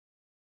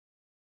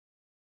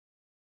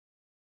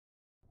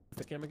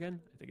The cam again?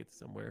 I think it's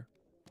somewhere.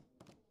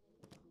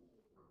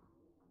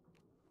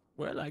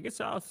 Well, I guess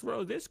I'll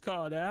throw this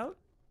card out.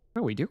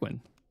 What are we doing?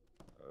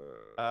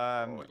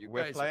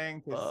 We're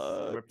playing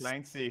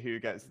to see who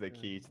gets the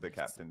key to the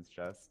captain's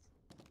chest.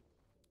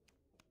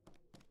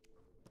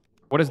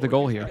 What is the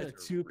goal I here? got a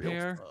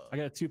 2-pair. I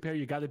got a 2-pair.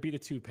 You got to beat a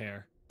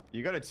 2-pair.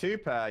 You got a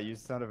 2-pair, you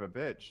son of a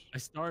bitch. I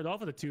started off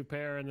with a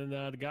 2-pair, and then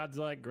the god's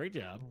like, "Great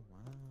job."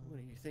 What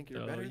do you think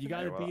you're So better? you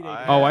got to beat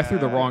a. Oh, I threw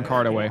the wrong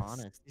card away.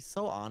 Honest. He's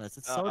so honest.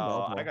 It's so Oh,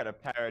 noble. I got a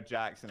pair of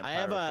jacks and a I pair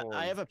have of a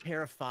I have a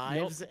pair of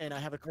 5s and I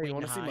have a queen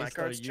wanna see high. my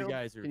cards, so you Chill?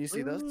 guys are. Can you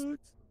see those?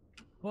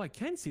 Oh, I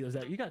can see those.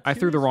 You got. I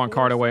threw the wrong 2s,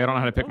 card 4s, away. I don't know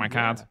how to pick 7s. my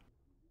cards.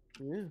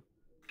 Yeah.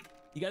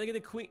 You got to get a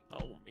queen. Oh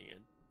man.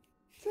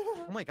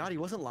 Oh my god, he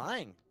wasn't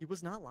lying. He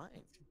was not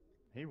lying.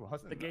 He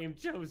wasn't. The game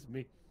chose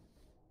me.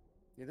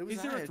 Yeah, there was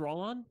Is there a that. thrall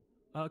on,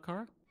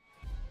 Car?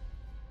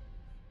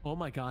 Oh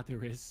my god,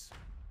 there is.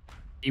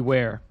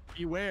 Beware.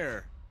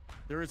 Beware.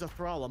 There is a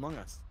thrall among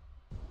us.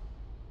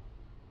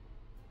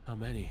 How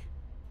many?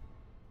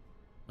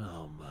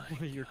 Oh my.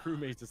 One of your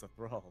crewmates is a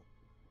thrall.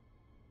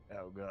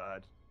 Oh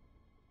god.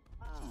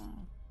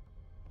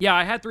 Yeah,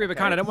 I had 3 of a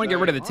kind. I didn't want to get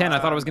rid of the 10. I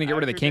thought I was going to get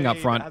rid of the king up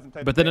front,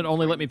 but then it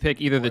only let me pick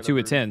either the 2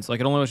 or 10s. Like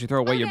it only lets you throw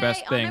away your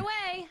best thing. On my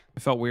way.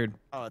 It felt weird.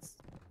 Oh, it's.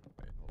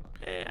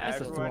 That's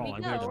a thrall. I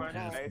No. really don't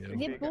have to.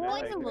 Get gonna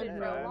boys take a it little down,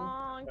 bit.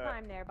 Long put-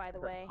 time there, by the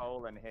put way.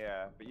 Coal in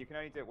here, but you can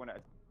only do it one at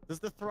a Does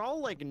the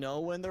thrall like know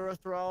when they're a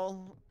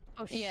thrall?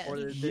 Oh shit. Yeah. Or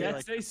did Yes,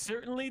 like, they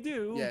certainly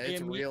do. Yeah,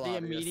 it's real they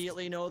obvious.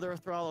 immediately know they're a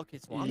thrall? Okay,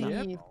 so I'm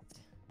Yep. not.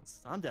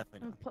 I'm definitely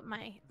I'm not. put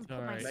my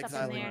Alright. stuff Next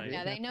in there. island.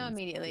 Yeah, they know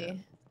immediately. Do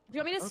you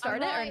want me to Okay.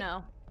 start it or Alright.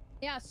 no?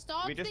 Yeah,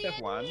 stop We just the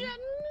have one. engine.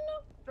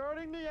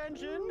 Starting the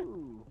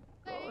engine.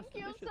 Thank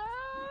you, sir.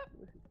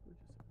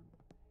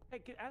 Hey,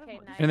 get out of Okay,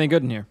 my. nice. Anything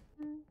good in here?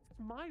 It's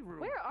my room.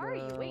 Where are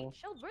you? Wait, Well,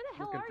 Chilled, where the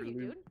hell looking are for you,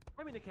 loot. dude?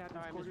 I'm in the captain's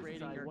I'm just quarters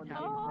raiding inside your one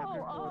cabin. room.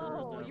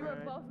 Oh, you were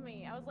Alright. above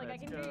me. I was like, I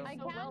Let's can hear you go. I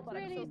so well, can't but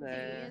I'm really so see. Nah.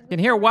 Is Can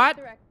hear what?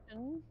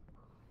 direction.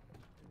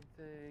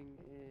 Anything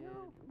in...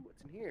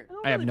 What's in here?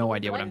 I have no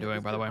idea what I'm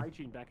doing, by the way.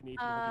 Hygiene back in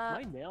 1800s.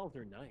 My nails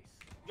are nice.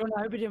 Don't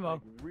open him Like,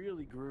 up.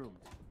 really groomed.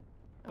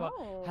 But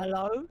Oh.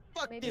 hello?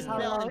 Fuck Maybe this it's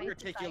bell in nice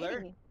particular.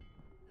 shiny.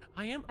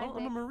 I am. Hi, Oh, I'm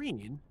a babe.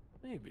 marine.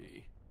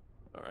 Maybe.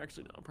 Or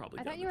actually, no. I'm probably.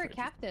 I down thought the you were a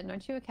trenches. captain.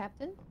 Aren't you a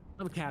captain?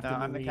 I'm a No, captain.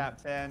 I'm the marine.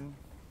 captain.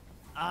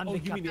 I'm Oh, the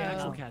you mean the captain.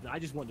 actual Oh. captain? I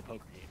just won the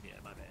poker game. Yeah,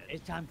 my bad.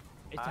 It's time.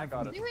 It's I time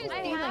got for it. me. There is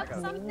I two, have like,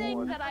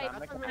 something that I I'm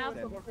the don't have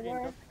captain.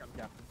 before.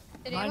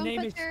 Did My anyone name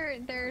put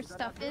is- their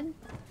stuff in?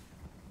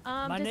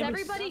 My Does name is-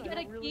 everybody I get a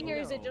don't really key or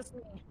is it know. just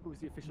me? Who's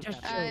the official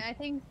Just captain? you. I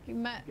think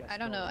I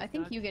don't know. I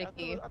think you get a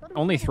key.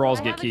 Only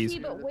thralls I get have a keys. key,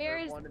 but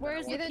where's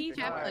You're the the key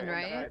captain, for?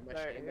 right?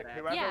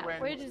 Whoever Yeah,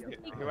 wins, where does the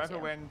key go whoever to?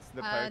 wins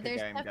the poker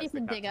There's game stuff you gets the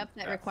can dig up captain's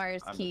that chest.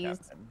 requires I'm the keys.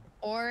 captain.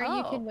 Or you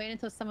Oh. can wait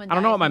until someone I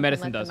don't know dies what my and you can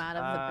medicine let does. them out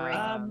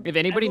of the break. If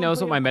anybody everyone knows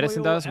put what my your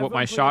medicine coil- does, what my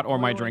everyone put shot your or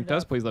my coil drink in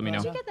does, the- please let me know.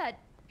 Did you get that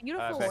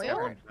beautiful Beck, oil?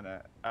 everyone's in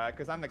it.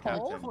 Because I'm the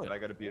captain, but I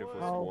got a beautiful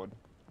Oh. sword.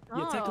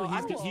 Yeah, technically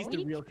Oh, he's the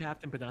sweet. real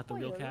captain, but not the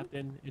real Oh.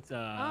 captain. It's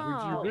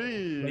Oh.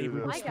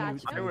 Labor I got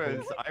dispute.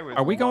 you. I was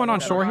Are we going on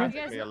shore here?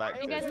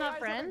 Are you guys not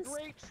friends?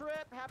 Great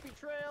trip. Happy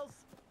trails.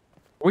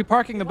 Are we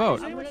parking the boat?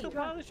 Is anyone still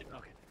piloting the ship?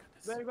 Okay,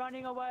 thank We're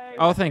running away.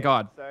 Oh, thank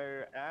God.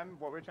 So,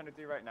 what we're trying to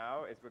do right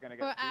now is we're going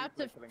to We're get food, out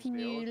we're of filling fields,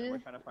 and fuel. we're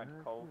trying to find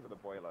coal for the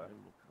boiler.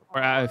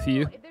 We're out of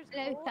fuel. If there's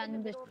Hello, gold in the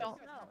middle of the Thundershot.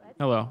 snow, that's-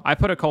 Hello. I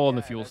put a coal in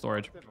the Yeah, fuel there's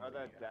storage. lots of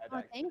other dead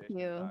Oh, thank expeditions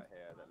you. out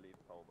here that leave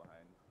coal behind.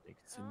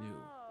 It's a new.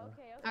 Oh,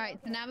 okay, okay, All right,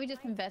 so okay. now we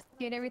just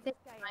investigate everything.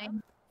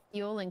 Find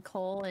fuel and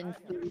coal and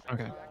food.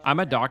 Okay. I'm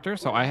a doctor,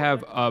 so I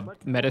have a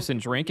medicine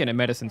drink and a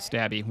medicine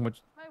stabby,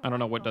 which I don't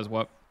know what does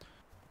what.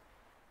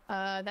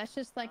 That's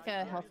just like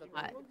a health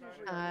pot.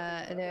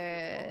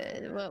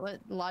 What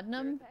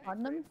laudanum?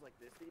 Laudanum?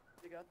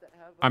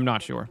 I'm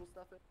not sure.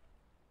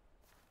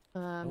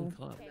 Own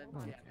club. Oh,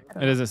 okay.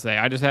 It doesn't say.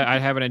 I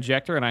have an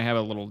injector and I have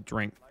a little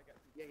drink.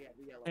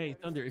 Hey,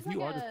 Thunder, if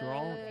you are the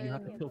thrall, you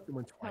have to Yeah. kill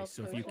someone twice.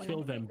 So if you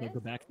kill them, they'll go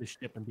back to the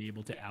ship and be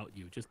able to out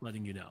you. Just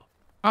letting you know.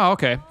 Oh,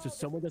 okay. So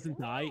someone doesn't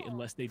die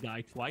unless they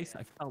die twice.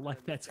 I felt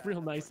like that's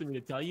real nice of me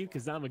to tell you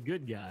because I'm a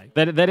good guy.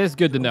 That is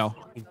good to know.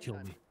 Fucking kill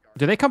me.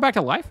 Do they come back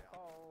to life?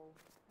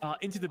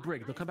 Into the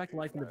brig. They'll come back to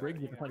life in the brig.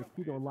 You can find a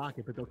key to unlock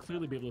it, but they'll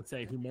clearly be able to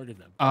say who murdered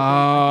them.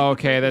 Oh,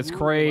 okay. That's Rule,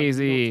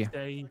 crazy. you don't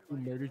say who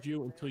murdered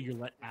you until you're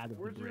let out of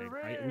the brig,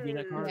 right? Are we doing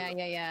that card?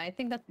 Yeah. I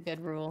think that's a good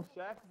rule.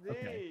 Chef Z!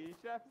 Okay.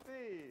 Chef Z!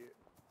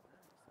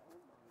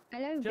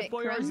 Hello, Chef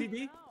Boy Vikram.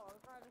 RZD?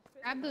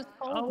 Grab those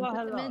Oh, coals and well,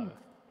 put them in. hello.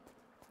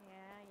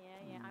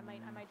 Yeah.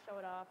 I might show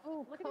it off.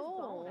 Oh, Look at this bone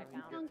coal. I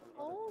You found. found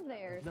coal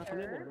there, Nothing in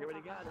there. sir.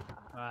 Nobody got it.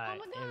 Alright,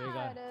 Oh here we my go.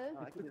 god.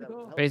 I can do that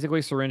with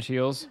Basically, syringe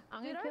heals.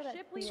 I'm Did gonna our kill that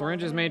ship leave seal.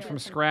 Syringe is I'm made gonna from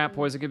get some scrap. food.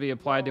 Poison can be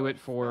applied to it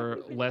for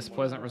less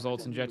pleasant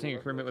results. Injecting a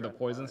crewmate with a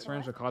poison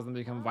syringe will cause them to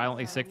become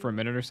violently sick for a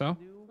minute or so.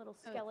 Little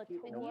Oh, skeleton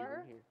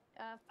here.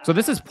 So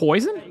this is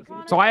poison?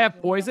 So I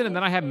have poison and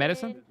then I have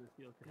medicine?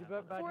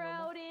 We're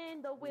out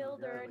in the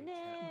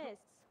wilderness.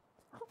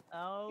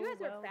 Oh, You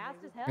guys are fast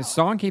as hell. Is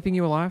song keeping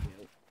you alive?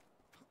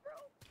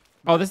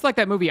 Oh, this is like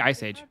that movie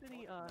Ice Age.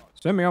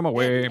 Send me on my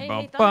way. Hey,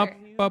 Bum, Thunder.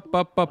 bum,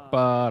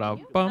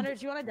 Ba-ba-ba-ba-da-bum. Hunter,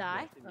 do you want to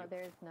die? Oh,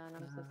 there's none.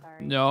 I'm so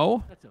sorry.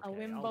 No. That's okay. A I'll-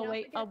 wimbo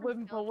wait, a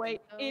wimbo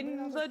wait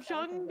in the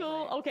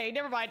jungle. Okay,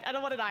 never mind. I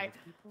don't want to die.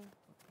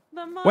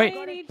 The Wait,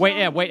 mighty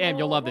wait, Em,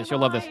 you'll love this. You'll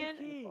love this.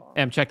 lion.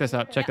 Em, check this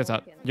out. Check this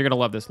out. You're gonna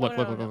love this. Look,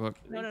 look, look, look, look.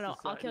 No,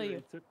 I'll kill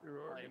you.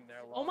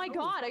 Oh my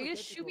god, are you gonna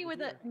shoot me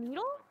with a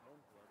needle?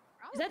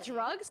 Is that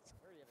drugs?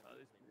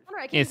 Hunter,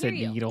 I can't It's a hear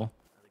you. needle.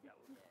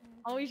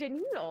 Oh, you said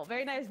needle.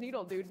 Very nice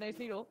needle, dude. Nice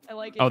needle. I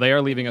like it. Oh, they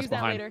are leaving us Use that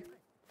behind. later.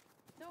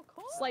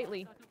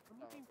 Slightly.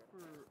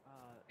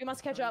 We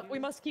must catch up. We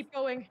must keep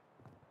going.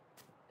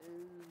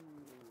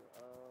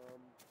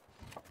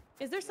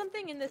 Is there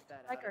something in this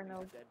deck or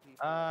no?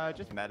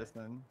 Just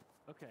medicine.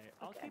 Okay,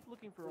 I'll Okay. keep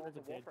looking for all the There's a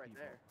dead wolf right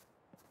people. there.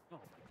 Oh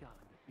my god,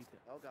 I'm gonna beat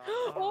that. Oh god.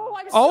 Oh,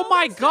 I'm Oh so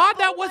my messed god, up.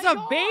 that Oh was my a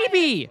God.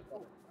 baby!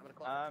 I'm gonna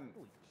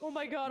close. Oh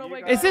my god, oh my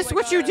You god. Is this oh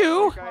my what you god, do?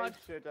 oh You my guys God.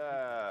 should,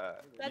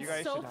 That's you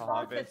guys so should fucked.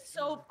 harvest. That's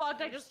so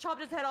fucked. I just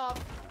chopped his head off.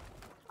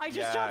 I just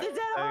Yeah, chopped his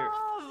head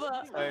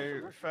off.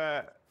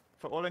 So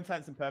for all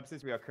intents and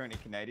purposes, we are currently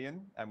Canadian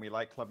and we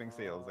like clubbing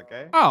seals.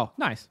 Okay. Oh,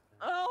 nice.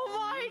 Oh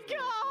my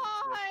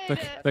The,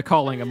 god. the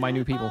calling of my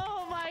new people.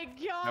 Oh my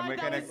god. And we're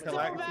that gonna was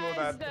collect so all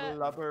that bad.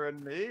 blubber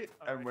and meat,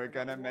 and we're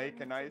gonna make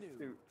a nice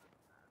soup.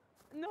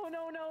 No.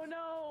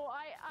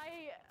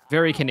 I.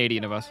 Very oh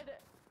Canadian of us. God.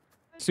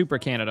 That's Super so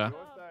Canada. fucked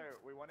up. Also,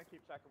 we want to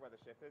keep track of where the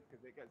ship is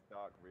because it gets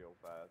dark real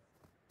fast.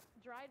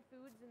 Dried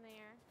foods in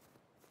there.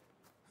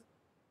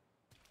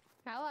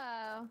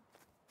 Hello.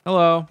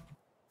 Hello.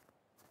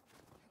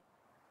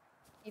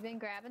 You been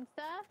grabbing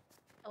stuff?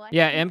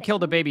 Yeah, Alexis, Em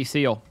killed a taking- baby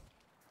seal.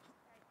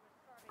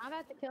 I'm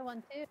about to kill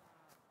one too.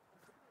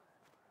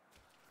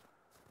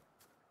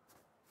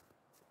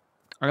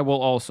 I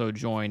will also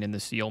join in the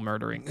seal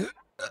murdering.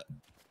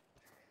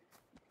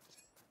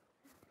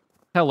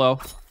 Hello.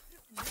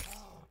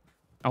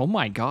 Oh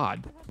my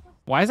god.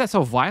 Why is that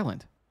so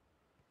violent?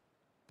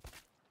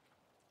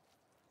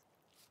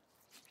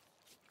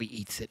 We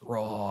eats it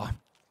raw.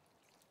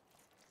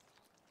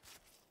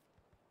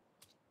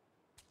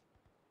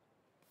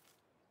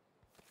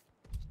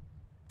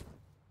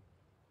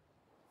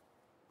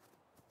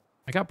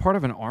 I got part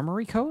of an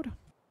armory code?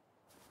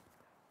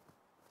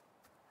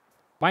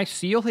 My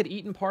seal had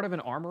eaten part of an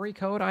armory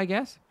code, I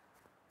guess?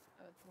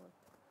 Oh, it's more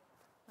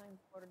time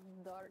for the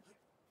dark.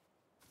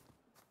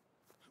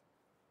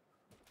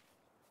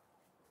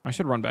 I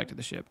should run back to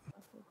the ship.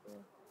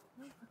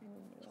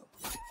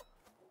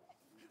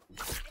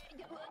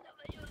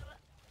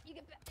 You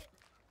get back.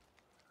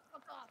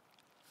 Fuck off.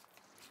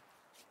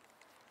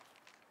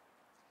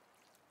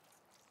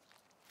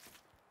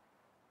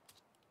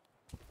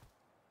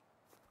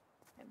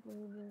 Can't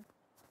believe this.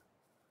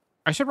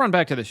 I should run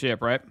back to the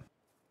ship, right?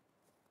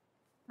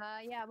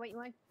 Yeah. Wait.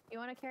 You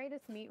want to carry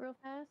this meat real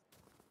fast?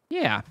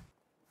 Yeah.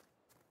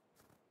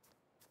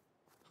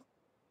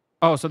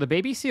 Oh, so the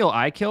baby seal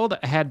I killed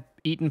had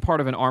eaten part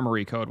of an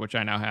armory code, which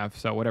I now have,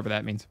 so whatever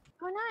that means.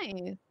 Oh,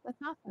 nice. That's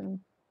awesome.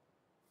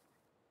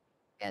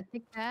 Yeah,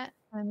 take that.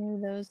 I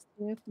move those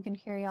two if we can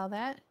carry all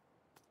that.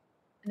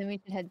 And then we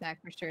should head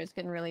back for sure. It's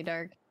getting really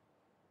dark.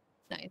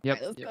 Nice.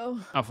 Yep. Alright, let's go.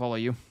 I'll follow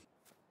you.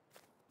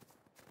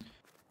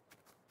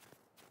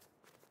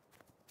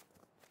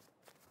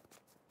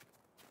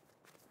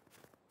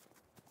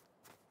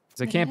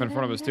 There's a camp in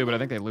front of us too, but I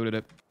think they looted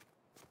it.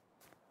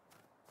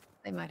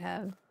 They might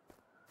have.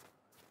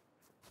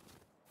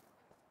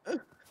 There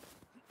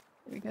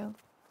we go. Yeah,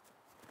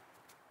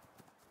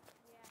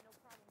 no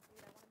problem,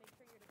 dude. I want to make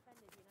sure you're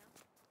defended, you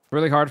know?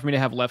 Really hard for me to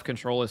have left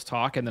control as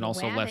talk and then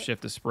also Wham left it.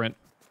 shift as sprint.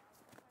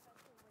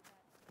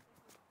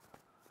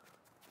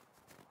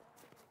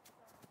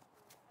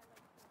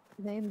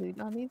 Did they loot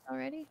all these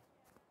already?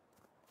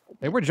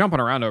 They were jumping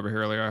around over here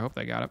earlier. I hope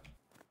they got it.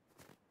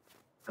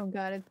 Oh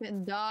god, it's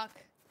getting dark.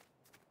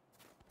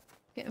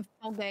 Getting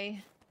full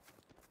day.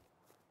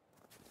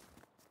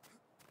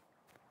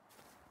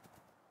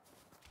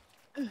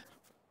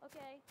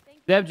 Okay, thank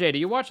you. Dev J, do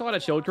you watch a lot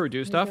of Chilled Crew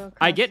do stuff? go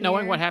I across get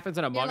knowing here. what happens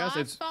in You're Among Us.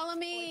 lost? Follow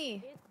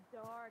me. It's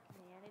dark,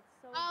 man. It's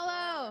so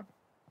Follow.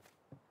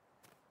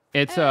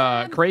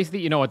 It's crazy that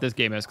you know what this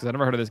game is because I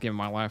never heard of this game in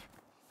my life.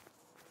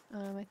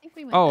 I think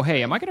we went Oh, this hey,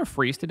 way. am I gonna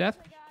freeze to death?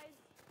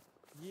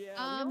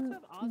 Yeah. we also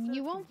have Ozzy.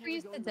 You won't Can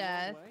freeze go to the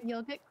death. wrong way?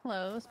 You'll get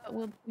close, but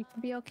we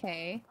should be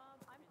okay.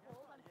 I'm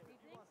cold. I'm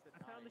freezing.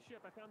 I found the ship.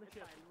 I found the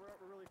ship.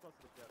 We're really close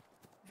to the ship.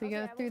 If we Okay,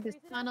 go I through won't this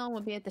freeze it out. tunnel,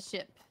 we'll be at the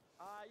ship.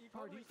 You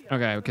Car, do totally you see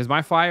Okay, because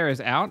my fire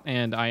is out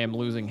and I am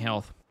losing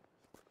health.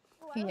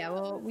 Yeah,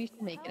 well, we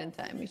should make it in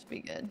time. We should be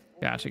good.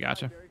 Gotcha,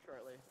 gotcha. Very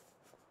shortly.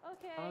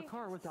 Okay.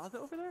 Car, was Ozzy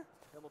over there?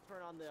 Then we'll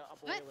turn on the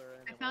What? boiler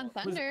and I then found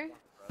we'll- thunder.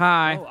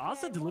 Hi. Oh,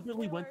 Ozzy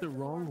deliberately went the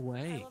wrong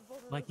way.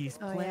 Like he's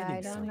Oh planning yeah,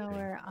 I don't know something.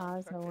 where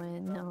Ozza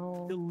went.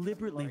 No.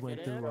 Deliberately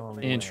went the wrong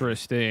way. Where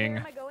Interesting.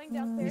 am I going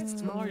downstairs? He's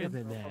smarter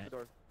than Close that. the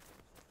door.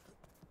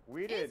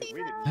 We did. he We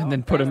did. though? And then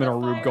not put him in get a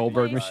the Rube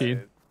Goldberg fire machine.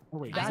 started. Oh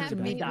wait, I that's have a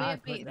meat. We bad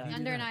have put meat. that-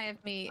 Thunder and I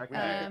have meat.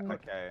 Okay.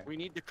 Okay. We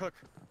need to cook.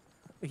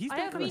 He's I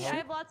back have on the meat. I ship.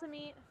 have lots of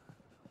meat.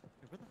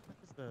 Where the fuck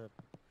is the?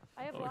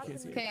 I have Oh, I lots can't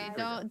of see meat. it. Okay,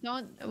 guys.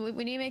 don't.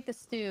 We need to make the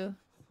stew.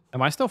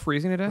 Am I still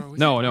freezing to death? Bro, is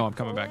No, it no, like I'm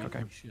coming back. falling?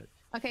 Okay. Oh, shit.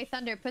 Okay,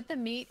 Thunder, put the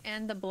meat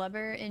and the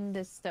blubber in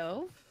the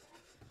stove.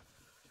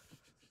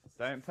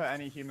 Don't put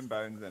any human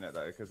bones in it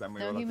though, because then we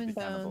No will have to human be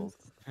cannibals.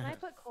 Can I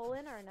put coal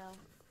in or no?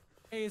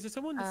 Hey, is there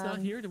someone that's not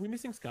here? Are we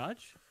missing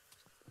Scotch?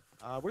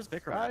 Where's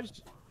Vicar? at?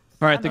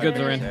 All right, the I'm goods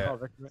are good. in. Yeah. Oh,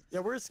 Vicar. Yeah,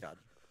 where's Scott?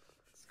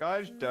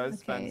 Skaj does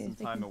spend Okay, some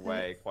they time can put-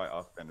 away quite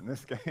often in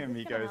this game.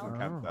 He Just gonna goes and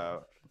camps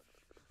out.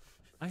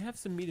 I have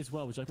some meat as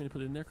well. Would you like me to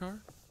put it in their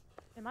car?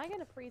 Am I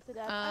gonna freeze to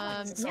death? I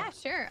don't think so. Yeah,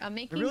 sure. I'm I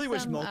making really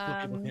wish some, multiple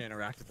people can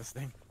interact with this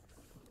thing.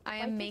 I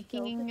Like am the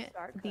stove making could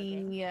start the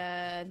See,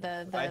 I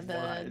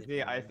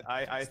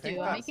think stew. I'm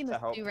that's making to the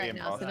help stew the right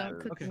now, so don't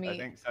imposters. cook the I meat.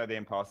 think so the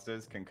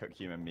imposters can cook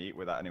human meat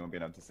without anyone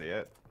being able to see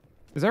it.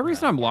 Is there a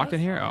reason I'm locked in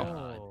here? Oh,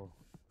 Oh.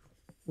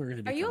 We're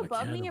gonna Are you become a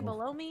above me or cannibal.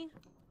 below me?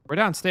 we're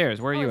downstairs.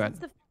 Where are Oh, you is at? this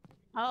the-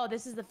 Oh,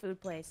 this is the food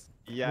place.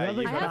 Yeah,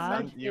 Really you, I have gotta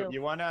lunch stand, you, too.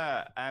 you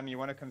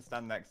wanna come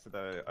stand next to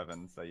the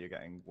oven so you're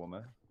getting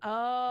warmer.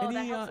 Oh, that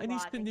Any helps a any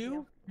lot, thank you.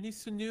 sinew? Any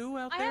sinew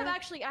out I there?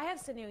 have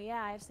sinew.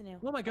 Yeah, I have sinew.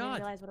 Oh my I didn't god!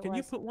 realize what it Can you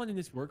was. put one in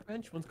this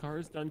workbench once Car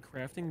is done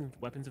crafting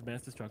weapons of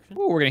mass destruction?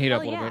 Ooh, we're gonna heat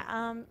up a Hell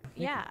little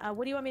yeah. bit.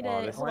 What do you want me to?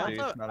 Oh, this hold on.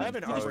 dude's I smelling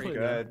haven't so already-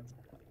 good.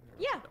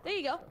 Yeah, there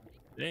you go.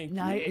 Thank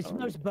No, you. it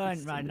smells burnt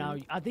it's right now.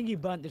 I think you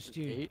burnt the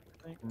stew.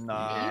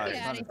 Nah, you it's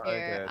get out not of so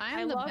here. good. I'm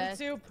I the love best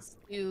soup.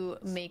 stew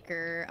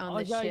maker on Oh,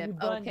 the yeah, you ship.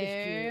 burnt the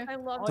Okay. stew. I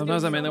love. Oh,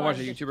 Sometimes I dude, mainly so watch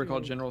a much YouTuber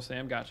called stew. General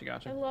Sam. Gotcha, I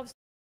gotcha. love.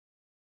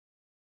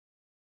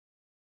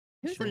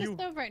 Who's For in the you.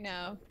 stove right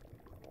now?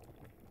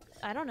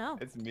 I don't know.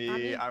 It's I me.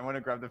 mean- I want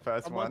to grab the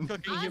first Someone one.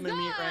 cooking human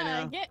meat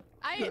right now.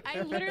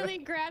 I literally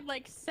grabbed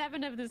like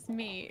 7 of this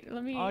meat.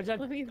 Let me Oh, see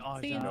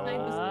inside the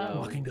stove.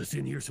 Locking us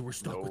in here, so we're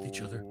stuck with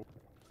each other.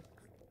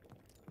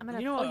 I'm gonna.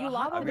 You know oh, what, you how-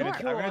 locked the I'm door. gonna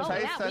Oh,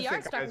 taste yeah, we are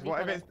test it, stuck guys. with What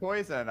each if other. it's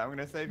poison? I'm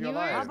gonna save your You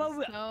lives. are about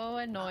we- so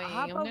annoying. how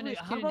I'm about gonna we-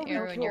 how shoot about an we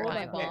arrow in your kill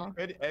them? eyeball.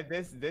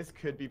 This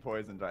could be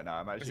poisoned right now.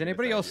 I'm actually. Is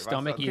anybody else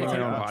stomach eating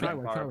their own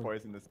body?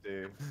 Poison this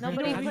dude.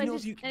 Nobody How do you know put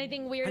if you-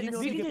 anything how weird do in you the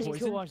know if you soup. get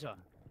Speaking of poisoned? Kiwaza,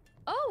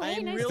 Oh, I hey,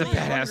 am nice It's to a really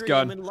meet you. badass hungry.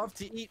 gun. I would love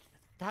to eat.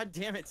 God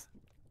damn it.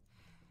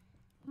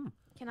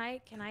 Can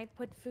I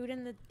put food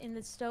in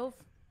the stove?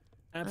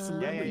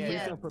 Absolutely. yeah, Please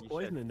yeah. don't put You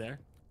poison should. in there.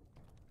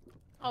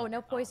 Oh,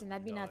 no poison.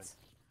 That'd be nuts.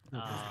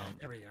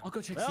 There we go. I'll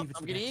go check Well, see if it's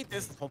I'm gonna next eat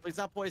this. week. Hopefully it's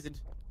not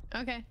poisoned.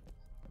 Okay.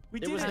 We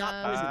It did was it.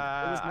 not poisoned.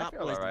 It was I not feel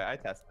poisoned. alright. I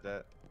tested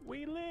it.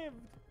 We lived.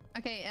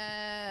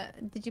 Okay,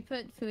 did you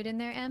put food in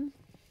there, Em?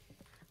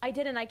 I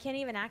didn't. I can't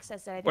even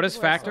access it. I What think is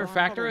people are Factor? so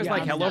Factor is Yeah,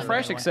 like I'm done.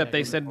 HelloFresh, except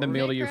they send the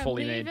meal to you Baker,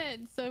 fully leave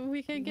made. it so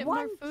we can get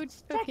One more food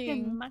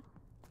cooking.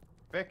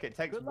 Vic, it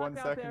takes Good luck 1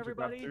 out there, second to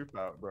grab everybody. soup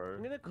out, bro.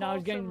 I'm gonna No, I was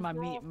call getting some my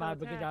raw meat, for my the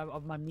because pack.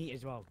 of my meat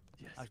as well.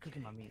 Yes, I was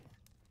cooking my meat.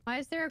 Why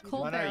is there a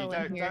coal No, no, barrel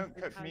in here? don't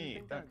cook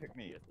meat. Don't cook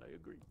meat. Yes, I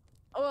agree.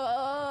 Oh,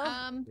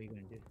 Um, What are you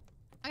gonna do?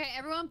 okay,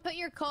 everyone put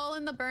your coal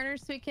in the burner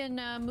so we can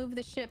move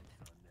the ship.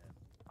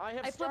 I have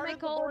I put my started the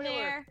coal in boiler.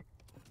 there.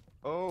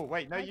 Oh,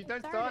 wait, no, Why'd you you don't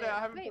start start it. it? I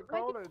haven't Wait, put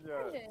coal why'd in you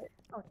start yet. it?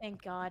 Oh,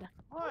 thank God.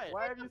 What?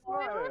 Why have you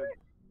boiler? started?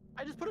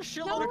 I just put a I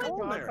shitload of put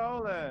coal in there.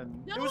 coal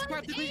in. No It was one's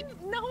practically-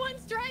 no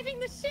one's driving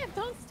the ship.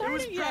 Don't start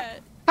was it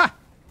yet.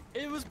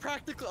 It was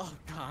practical. Oh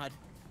God.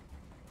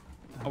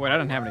 Oh wait, I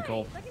didn't have any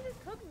coal. I can just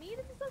cook meat.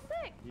 This is so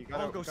sick. You I'll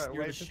gotta, go gotta steer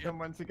wait the for ship.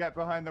 someone to get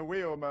behind the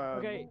wheel, man.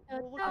 Okay.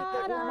 We're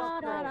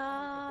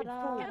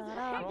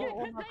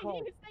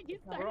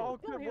all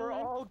good. We're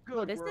all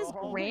good. This We're is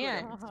all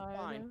grand. good. It's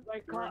fine.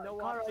 Wait, There were Car- no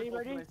Car, are you obstacles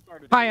ready? when I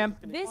started. Hi, Em.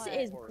 This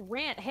is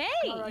grand. Hey,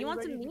 Car, are you want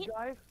ready some to meat?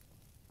 drive?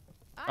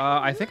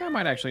 I think I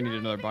might actually need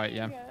another bite.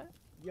 Yeah.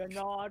 You're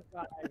not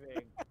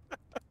driving.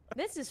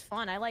 This is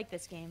fun. I like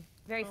this game.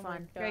 Very Oh my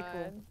fun. Very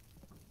cool. God.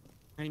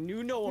 I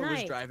knew no one was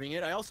Nice. driving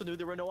it. I also knew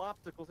there were no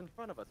obstacles in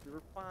front of us. We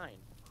were fine.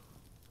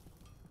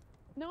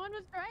 No one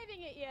was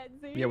driving it yet,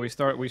 Z. Yeah, we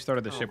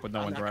started the ship with no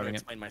I'm one not gonna driving it.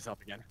 Explain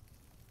myself again.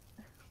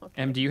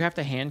 Em, do you have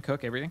to hand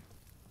cook everything?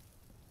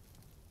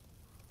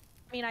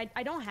 I mean,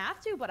 I don't have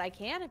to, but I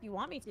can if you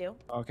want me to.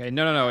 Okay,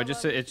 no. Oh, It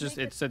just well, it just just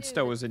make it the said stew.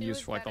 stow The was in stew use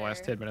is for like the last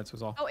better. 10 minutes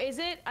was all. Oh, is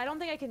it? I don't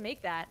think I can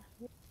make that.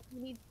 You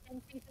need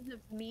 10 pieces of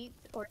meat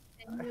or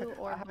sinew I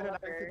or had an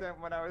blubber.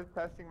 accident when I was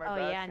testing my Oh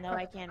bag. yeah, no,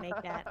 I can't make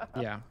that.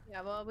 Yeah.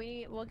 Yeah, well,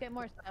 we'll get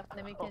more stuff and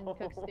then we can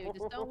cook stew.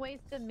 Just don't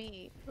waste the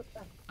meat.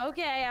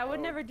 Okay, I would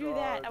Oh, never do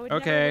that. God. I would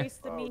Okay. never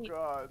waste the Oh meat.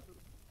 god.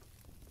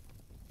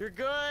 You're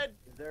good.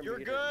 Is there You're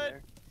meat in good.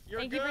 there? You're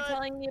Thank good. you for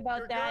telling me about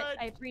You're that. good.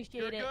 I You're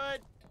appreciate it. good. I'm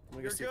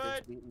gonna You're see if there's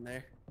good. meat in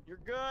there. You're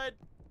good. I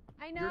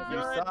You're know. You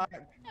good. suck. I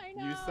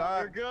know. You You're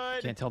suck.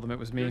 good. Can't tell them it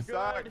was You're me.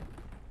 suck. good.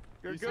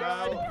 You're You good.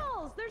 smell.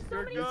 Seals! There's so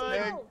You're many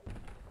good. seals!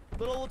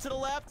 Little to the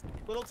left.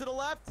 Little to the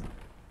left.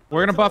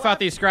 We're gonna to the buff out left.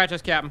 these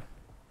scratches, Captain.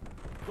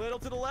 Little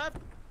to the left.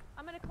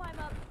 I'm gonna climb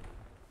up.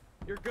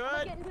 You're I'm gonna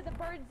good. get into the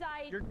bird's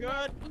eye You're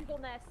nest, good. eagle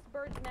nest,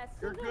 bird's nest.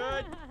 You're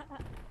good.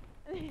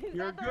 Is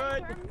You're that the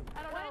right good. term?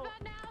 I don't What know.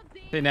 about now,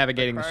 Z? Say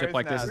navigating the ship Crow's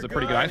like this nest. is a You're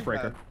pretty good good.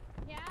 icebreaker.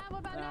 Yeah, what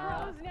about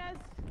now? Crow's nest.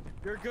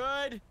 You're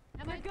good.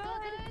 Am I still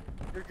good?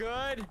 You're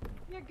good.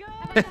 You're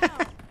How good. about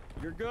now?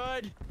 You're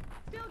good.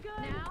 Still good.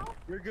 Now?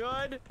 You're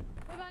good.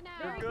 What about now?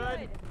 You're Very good.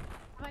 good.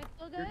 Am I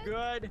still You're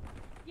good? good.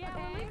 Yeah,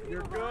 Okay. we're leaving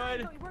You're people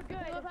behind, good. but we're What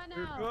good. about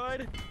You're now?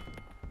 good.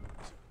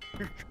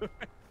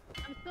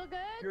 I'm still good.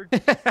 You're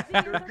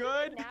You're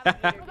good. How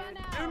about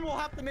now? Soon we'll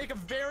have to make a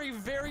very,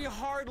 very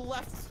hard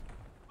left.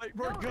 Like,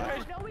 we're No,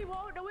 good. no, we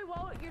won't. No, we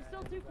won't. You're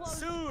still too close.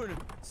 Soon,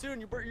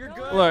 you're No,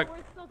 good. Look, we're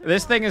still too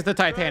this close. thing is the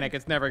Titanic.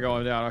 It's never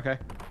going down, okay?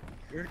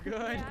 You're good.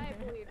 Yeah, I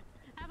believe.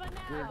 How about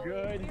now? You're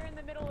good. You're in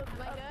the middle of.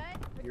 Am I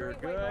good? the You're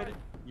Great White good. North.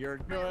 You're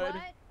Wait, good.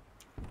 what?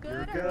 Good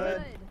You're or good.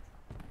 good?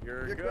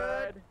 You're You're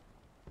good. good.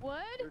 Wood?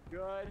 You're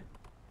good.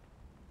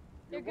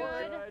 You're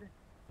good.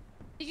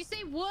 Did you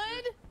say wood?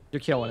 You're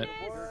killing it.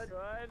 Penis. You're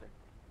good.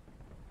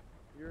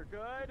 You're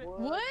good.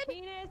 Wood?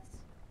 Penis.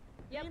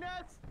 Yep.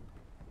 Penis.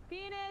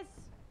 Penis.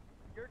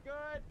 You're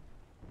good.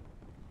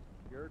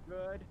 You're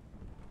good.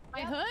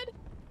 My hood?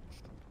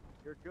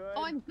 You're good.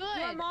 Oh, I'm good.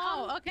 Your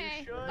mom? Oh,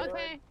 okay. should.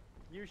 Okay.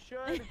 You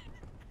should.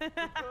 You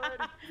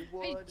could. You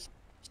I would.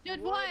 should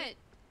You what?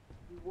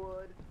 You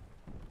would.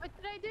 What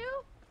did I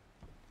do?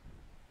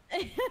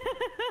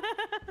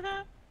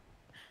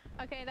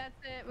 Okay, that's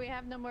it. We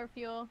have no more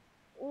fuel.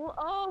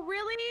 Oh,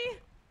 really?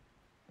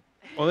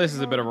 Well, this is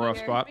a bit of a rough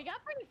Here. spot. We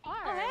got pretty far.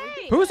 Oh,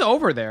 hey. Who's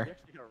over You there?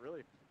 actually got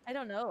really. I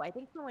don't know. I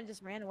think someone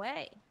just ran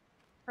away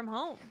from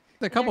home.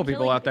 There's a couple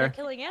people out They're there.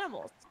 killing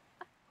animals.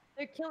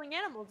 They're killing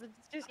animals.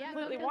 It's just Yeah,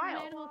 completely go kill some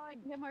wild. animals so we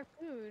can get more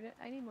food.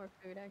 I need more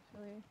food,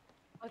 actually.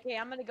 Okay,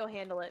 I'm gonna go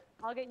handle it.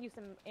 I'll get you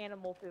some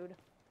animal food.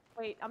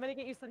 Wait, I'm gonna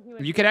get you some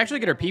human. You food could and actually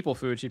get her animal. people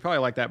food. She'd probably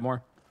like that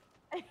more.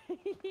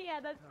 Yeah,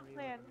 that's the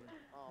plan.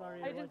 Oh,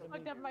 I just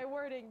fucked up my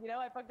wording, you know?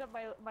 I fucked up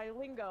my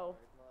lingo.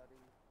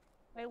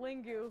 My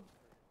lingu.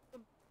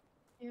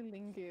 You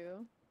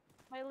lingu.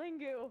 My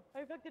lingu.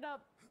 I fucked it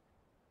up.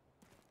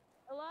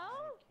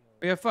 Hello?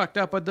 We have fucked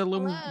up with the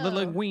little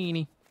Hello.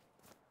 weenie.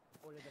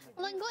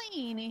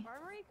 Linguini.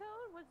 Armory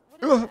code? What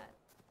Ugh. is that?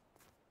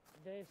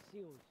 They're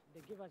seals.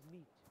 They give us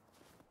meat.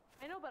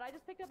 I know, but I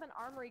just picked up an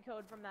armory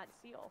code from that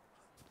seal.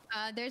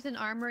 There's an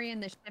armory in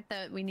the ship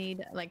that we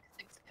need like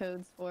 6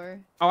 codes for.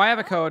 Oh, I have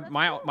a Oh, code. that's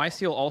My cool.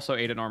 seal also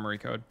ate an armory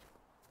code.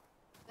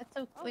 That's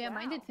so. Oh, yeah,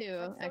 mine did wow. too,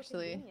 That's so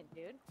actually. convenient,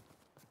 dude.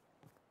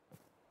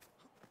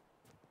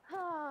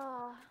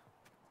 Ah.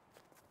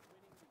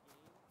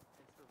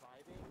 And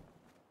surviving.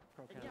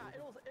 And yeah,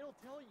 it'll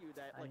tell you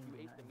that like you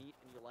ate the meat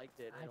and you liked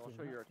it, and it'll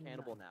show you're a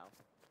cannibal now.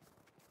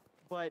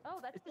 But Oh,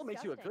 that's it still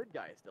makes you a disgusting. good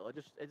guy. Still, it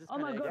just Oh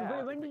my kinda, god, yeah,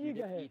 wait, when but did you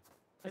get didn't here? eat.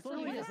 As It's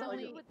long really as just you What like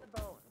do I don't do with the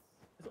bones?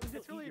 as long as you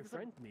it's don't really eat your just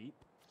like- friend's meat.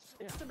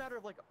 it's just a matter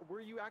of like,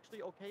 were you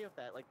actually okay with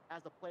that, like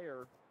as a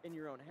player in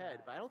your own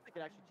head? But I don't think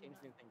it actually changed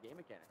anything game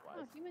mechanic Oh,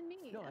 wise. human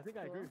meat. No, I that's think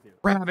I agree cool. with you.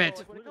 Rabbit.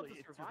 So, like, when it comes Literally, to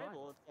it's survival.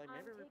 survival, it's like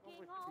I'm maybe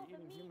taking we all should the be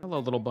eating meat. humans. Hello,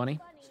 little bunny.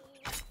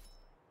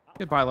 I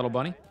Goodbye, little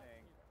bunny.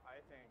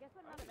 guess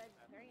I'm not a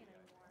vegetarian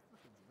anymore.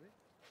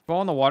 Fall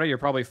in the water, you're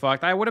probably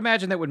fucked. I would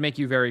imagine that would make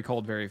you very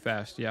cold very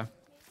fast. Yeah.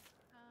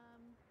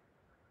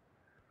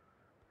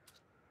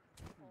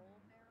 Coal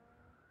barrel.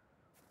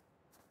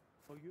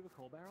 Oh, you have a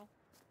coal barrel?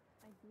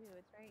 I do.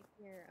 It's right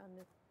here on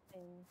this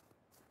thing.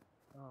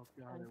 Oh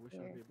god, Down I wish I'd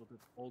here. be able to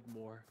hold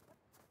more.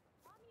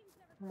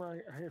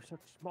 I have such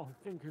small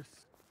fingers.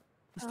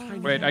 This Oh, tiny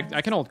Wait, hand.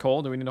 I can hold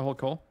coal. Do we need to hold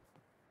coal?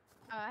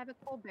 I have a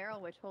coal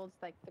barrel which holds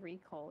like 3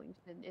 coal. You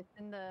should, it's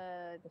in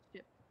the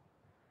ship.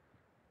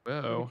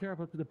 Whoa. Be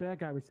careful, that's what the bad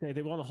guy would say.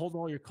 They want to hold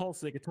all your coal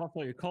so they can toss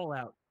all your coal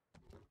out.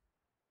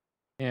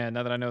 Yeah,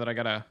 now that I know that I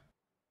gotta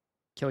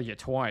kill you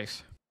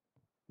twice.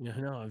 Yeah,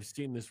 no, I've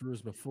seen this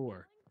ruse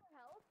before.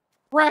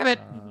 Rabbit!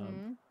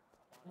 Mhm.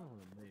 Oh,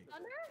 mate.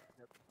 Thunder?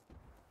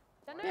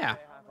 Thunder? Yeah.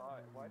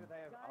 Why do they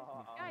have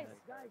Guys,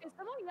 is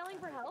someone yelling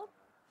for help?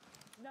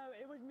 No,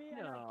 it was me.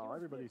 and I No, killed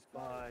everybody's this guy.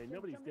 fine. Then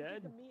Nobody's somebody took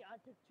dead. the meat, I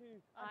took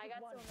 2. I took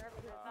got one. so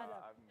nervous. I thought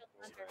I'm- it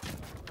was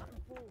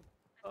Thunder.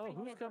 Oh,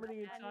 who's It's coming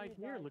okay, inside need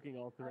here guys. looking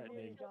all I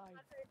threatening? need guys.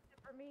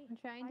 For me. I'm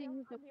trying to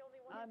use the I'm the only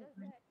one that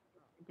does that.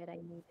 that I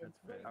needed. That's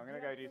fair. I'm gonna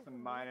go do some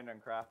mining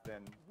and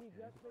crafting.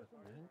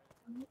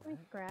 My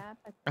scrap.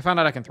 I found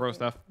out I can throw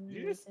stuff.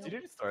 Did you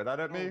just throw that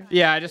at me?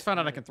 Yeah, I just found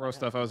out I can throw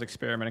stuff. I was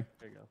experimenting.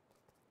 There you go.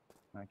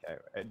 Okay,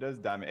 it does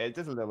damage. It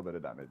does a little bit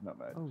of damage, not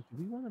much. Oh, do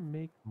we want to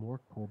make more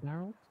coal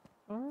barrels?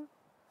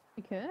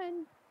 We could.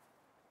 I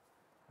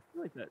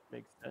feel like that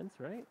makes sense,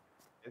 right?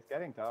 It's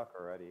getting dark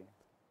already.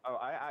 Oh,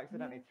 I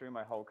accidentally threw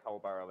my whole coal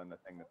barrel in the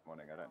thing this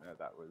morning. I don't know if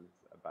that was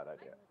a bad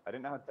idea. I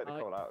didn't know how to take the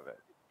coal out of it.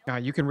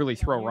 God, you can really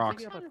throw You're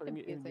rocks. thinking about Kind of putting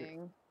it in your,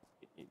 confusing.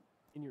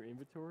 in your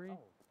inventory,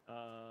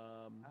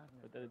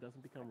 but then it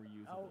doesn't become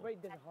reusable. Oh,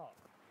 wait, there's hot.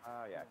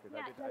 Oh yeah, because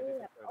Yeah, I did yeah, throw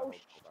yeah. the Oh, whole coal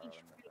barrel in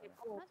sheesh. the thing.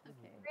 Oh, That's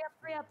okay.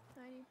 hurry up.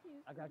 Tiny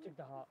piece. I gotta check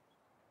the hot.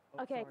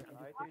 Oh, Okay. sorry, I'm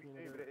I just do taking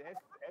too, another- but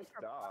it's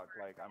dark.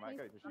 Like I might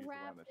go just use the one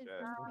on the Wrap is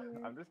ship. not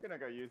here. I'm just gonna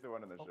go use the one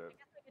on the ship.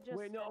 I could just,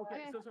 Wait, no,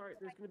 okay, Okay. so sorry.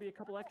 There's going to be a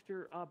couple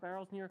extra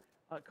barrels in here.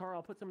 Carl,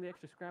 I'll put some of the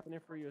extra scrap in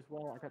there for you as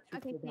well. I got 2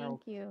 Okay, coal barrels.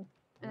 thank you.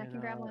 And I And,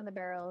 can grab one of the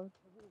barrels.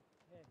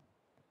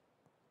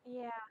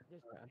 Yeah. I'm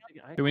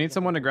thinking- I Do we need actually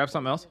someone to got- grab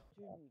something else?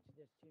 There's 2 meats.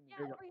 There's 2 meats. Yeah,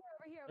 There you over here,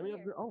 over here, Let over me here.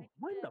 have- oh,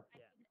 what the?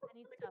 I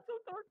need It's stuff. so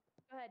dark.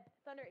 Go ahead,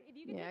 Thunder. If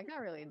you can Yeah, it take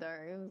got really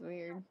dark. It was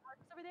weird.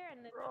 Marcus over there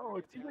and then. Bro,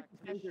 it seems like the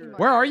There's danger. more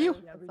Where are you?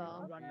 barrels, Yeah, we that's need to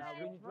all. run now.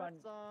 We need to run.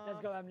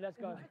 Let's go, Em. Let's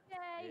go.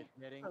 Okay.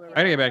 I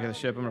gotta get back to the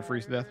ship. I'm gonna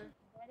freeze to death.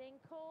 Getting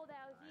cold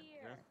out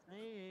here.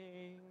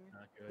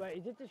 Not good. Wait,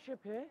 is it the ship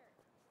here?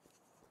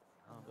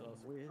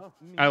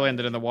 I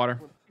landed in the water.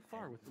 Too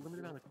far with the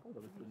limited amount of coal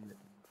that was put in it.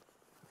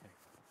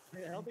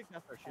 I don't think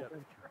that's our ship.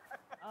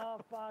 Oh,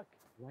 fuck.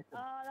 Like the-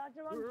 That's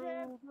the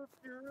wrong ship.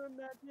 Your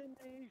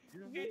imagination.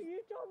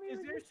 You told me.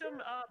 Is there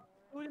some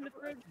food in the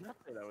fridge?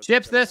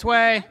 Ships this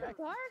way.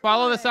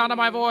 Follow the sound of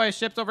my voice.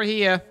 Ships over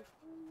here.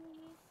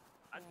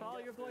 I'd follow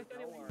your voice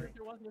anyway if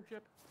there wasn't a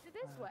ship.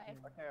 This way.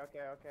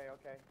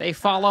 Okay. They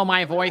follow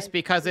my voice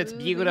because it's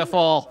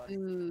beautiful.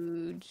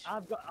 Food.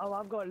 I've got a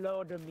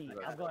load of meat.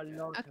 I've got a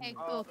load of Okay, meat.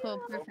 cool,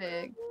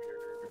 perfect.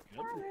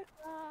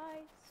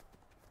 I'm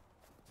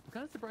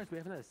kind of surprised we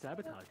haven't had a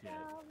sabotage yet.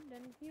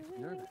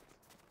 Nervous.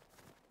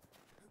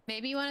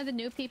 Maybe one of the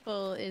new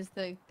people is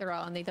the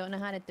thrall and they don't know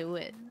how to do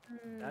it.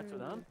 That's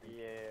what I'm.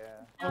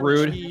 Yeah.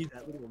 Rude. Geez,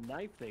 that little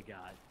knife they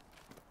got.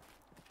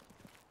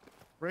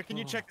 Rick, can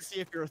you check to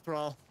see if you're a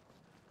thrall?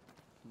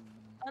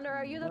 Thunder,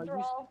 are you the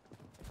thrall?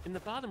 In the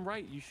bottom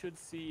right, you should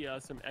see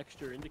some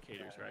extra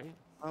indicators, right?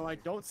 Oh, I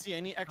don't see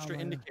any extra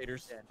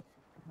indicators.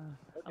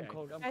 I'm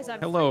cold. Guys, I'm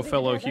Hello, freezing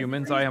fellow to death. I'm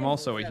humans. I am freezing.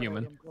 also a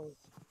human. I'm cold.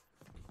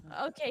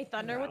 Okay,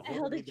 Thunder, what the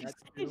hell did you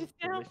say just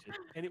now?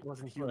 And it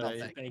wasn't human. Right.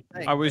 so thank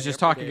you. I was just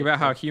talking about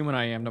how human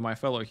I am to my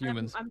fellow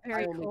humans. I'm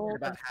very cold.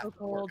 I'm so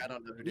cold. I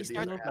don't know who These did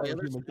guys the are other fellow half.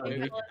 humans, though,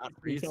 dude.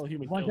 These fellow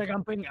humans One don't. sec,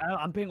 I'm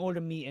putting all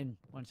the meat in.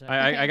 One sec.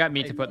 I got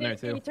meat to put in there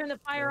Can too. you turn the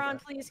fire on,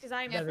 please? Because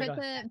I'm Yeah, we go.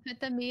 put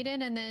the meat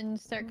in and then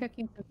start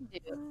cooking some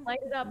stew. light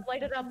it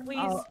up,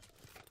 please.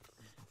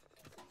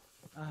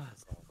 Oh.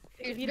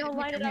 If you don't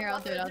light it Here, up,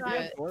 I'll do it, I'll do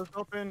drive. it. Doors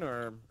open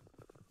or?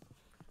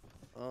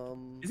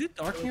 Is it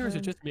dark here or is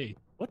it just me?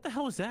 What the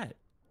hell is that?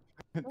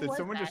 Did was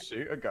someone that? just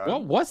shoot a gun?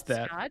 What was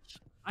that? Scotch?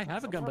 I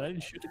have a gun, but I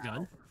didn't shoot the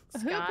gun. Who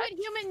put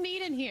human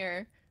meat in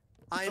here?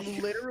 I'm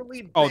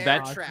literally Oh, bear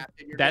that's- trapped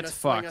and you're that's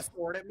gonna swing a fucked.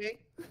 sword at me?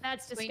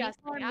 That's We need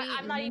disgusting. more meat.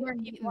 I'm not We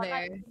need even more meat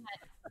in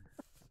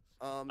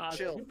I'm not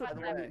there. even- Chill, you by put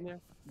the that meat way. in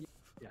there?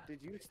 Did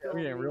you still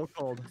Yeah, real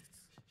cold.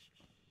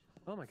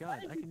 Oh my god,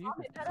 I can use Pop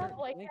this. it up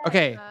like that.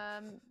 Okay.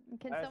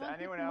 Can Has someone put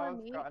anyone some more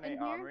else meat got any in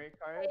here? armory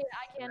cards? Hey,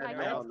 I can.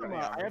 Anyone else got any I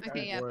armory have cards?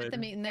 Okay, yeah, put the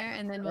meat in there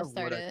and then we'll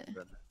start it.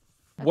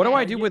 What do Okay.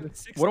 I do with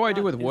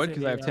wood?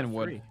 Because I have 10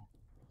 wood.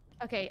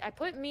 Okay, I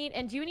put meat,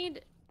 and do you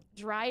need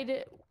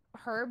dried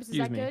herbs? Is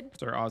Excuse that me, good?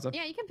 Sir Ozza.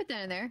 Yeah, you can put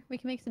that in there. We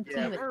can make some tea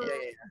Yeah, with yeah,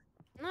 it.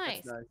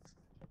 Nice. nice.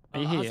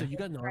 Be Also, here. you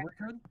got an armor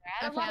card?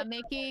 Add a Okay, lot I'm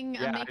making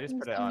Yeah, I just making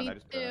put it some on, I meat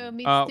just put it stew. on.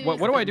 Meat What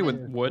stew do I is do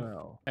good. with wood?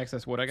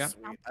 Excess wood I got.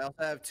 Sweet. I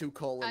also have 2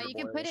 coal in the You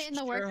can put boilers. it in the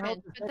Sure workbench.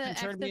 hope Put this the doesn't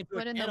turn me excess into a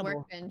wood in the cannibal.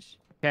 workbench.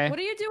 Okay. What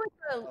do you do with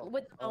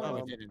the Oh, we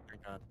bones? didn't.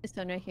 Thank God. This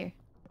one right here.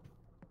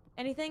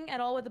 Anything at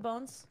all with the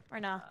bones, or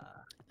nah?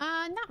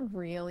 Not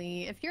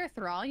really. If you're a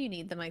thrall, you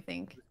need them, I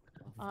think.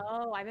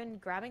 Oh, I've been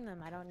grabbing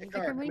them. I don't Hey, need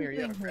Car, them. what come are here. you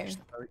You haven't doing crashed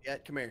the boat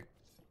yet. Come here.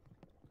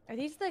 Are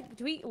these the?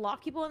 Do we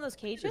lock people in those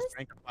cages? Just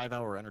drank a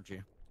 5-hour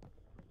energy.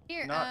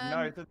 Here,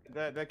 No,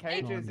 the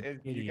cages Oh, is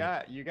you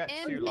idiot. get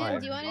Em, 2 Em,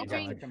 lives. do you wanna get to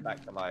drink- come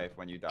back to life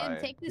when you die. and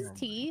take this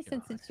tea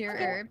since it's your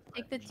herb.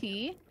 Take the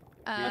tea.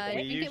 we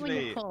Drink it when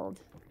you're usually- cold.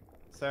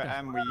 So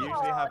we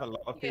usually have a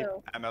lot of you.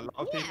 people. A lot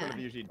of people Yeah. have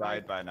usually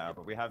died by now,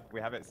 but we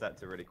have it set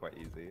to really quite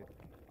easy.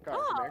 Car,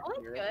 Oh, come here. that's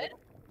Come here. good.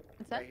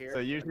 What's that? Right here. So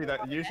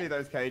usually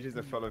those cages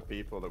are full of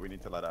people that we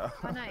need to let out.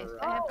 Oh, nice. Oh,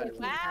 I have Oh to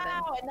keep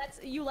wow! And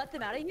that's you let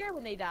them out of here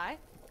when they die.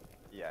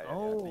 Yeah.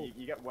 Oh. So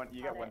you get one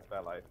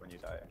spare life when you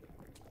die.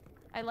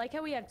 I like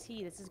how we have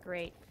tea. This is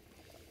great.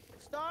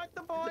 Start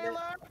the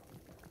boiler.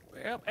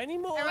 Yep, any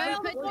more?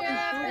 Everyone put your,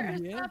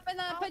 Yeah.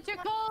 put your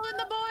coal in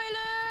the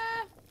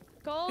boiler!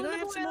 Coal in Can I the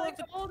have some more boiler. of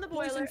the Coal in the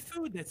poison boiler.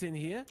 food that's in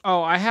here?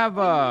 Oh, I have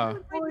I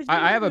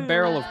have a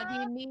barrel of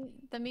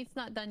The meat's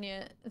not done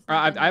yet. It's I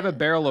not done have a yet.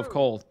 barrel of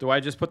coal. Do I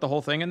just put the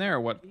whole thing in there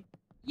or what?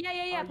 Yeah.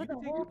 You Put the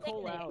can take whole your thing coal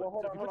in there. out. Well,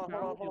 hold So on, if you hold put on, the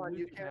hold on, hold on. barrel, You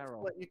lose the can barrel.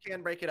 split. You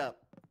can break it up.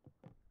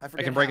 I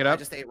forget break it how. up? I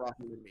just ate raw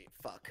human meat.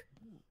 Fuck.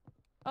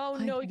 Oh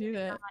Why'd no, you do you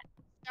that?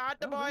 Start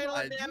the No, boiler,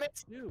 I- damn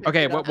it. Dude.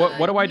 Okay, what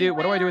do I do?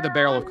 What do I do with the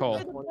barrel of coal?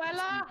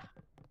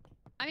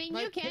 I mean,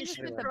 My you can just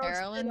patient put the grows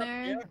barrel in up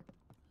there. here.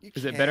 You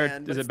Is it better-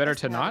 can, is but it it's better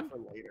best to have it not?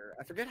 for later.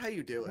 I forget how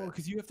you do Well, it.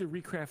 because you have to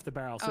recraft the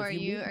barrel. So Oh, if are you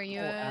you- move are the you,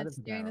 coal out of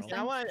the doing this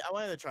barrel, thing? I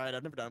wanted to try it.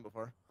 I've never done it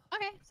before.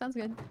 Okay, sounds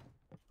good.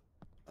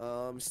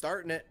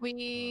 Starting it.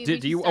 We. Do we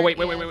can you- oh, start- wait,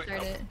 yeah, wait.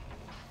 start it.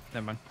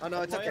 Never mind. Oh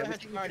no, it's Well, okay. it We has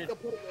can started. still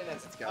put it in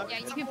as it's going. Yeah,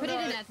 you can put it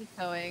in as it's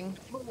going.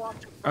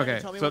 Okay,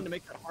 Tell me so- when to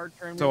make that hard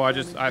turn. So we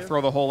I do.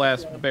 throw the whole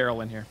ass barrel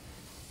in here.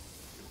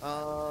 If you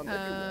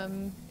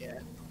want. Yeah,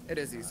 it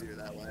is easier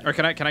that way. Or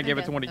can I give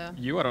it to guess one so. of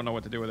you? I don't know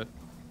what to do with it.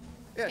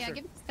 Yeah, Yeah, sure.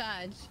 give it to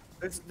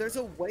Scotch. There's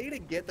a way to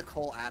get the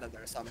coal out of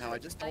there somehow. I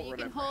just don't You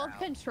remember. can hold how.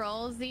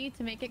 Control Z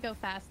to make it go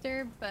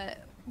faster, but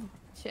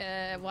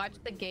watch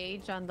the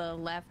gauge on the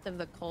left of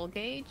the coal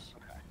gauge.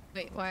 Okay.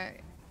 Wait, why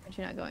aren't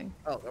you not going?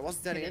 Oh, there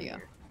wasn't any Here in you go.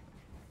 here.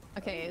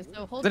 Okay,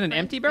 so hold. Is it an sprint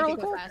empty to make barrel it of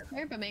go coal?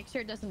 faster, but make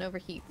sure it doesn't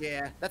overheat.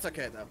 Yeah, that's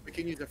okay though. We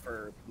can use it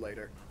for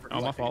later. For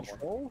Oh, my collecting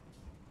fault. more.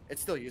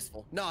 It's still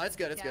useful. No, it's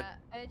good. It's good.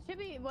 Yeah, it should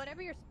be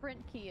whatever your sprint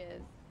key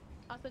is.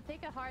 Also,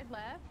 take a hard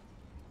left.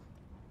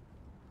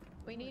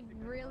 We need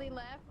really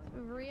left,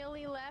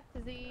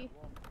 Z.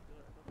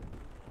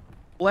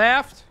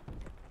 Left.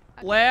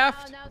 Okay,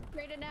 left. Now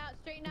straighten out,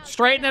 straighten out.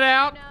 Straighten it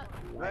out.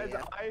 There's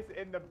ice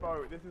in the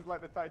boat. This is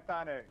like the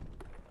Titanic.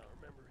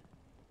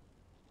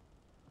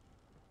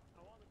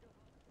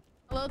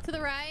 A little to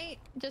the right,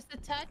 just a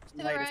touch to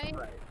the right.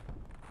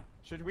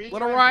 Should we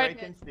Little try right. and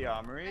break into the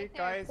armory, Right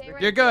there, guys? stay Because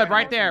right You're good, I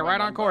right don't there, right on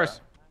remember.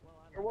 course.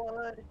 You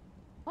would.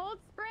 Hold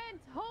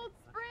sprint, hold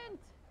sprint.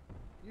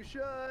 You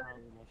should. I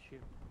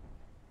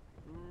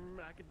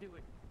can do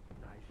it.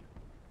 Nice.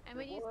 And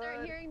when you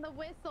start hearing the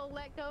whistle,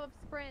 let go of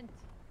sprint.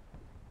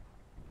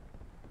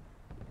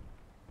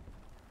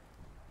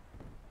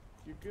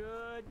 You're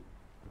good.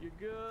 You're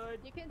good.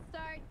 You can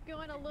start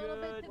going a little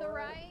bit to the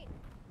right.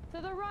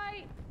 To the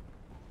right.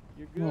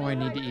 You're good. Oh, I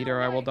need to eat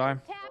or I will die.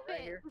 Tap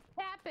it,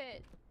 tap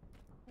it.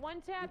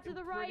 One tap to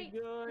the Pretty right.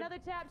 good. Another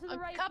tap to the A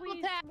right, couple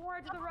please. taps, More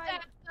to the couple right.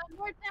 taps,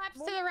 more taps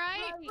More to the to the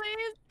right, right.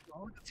 please.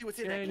 Let's see what's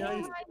in Okay, it.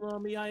 nice.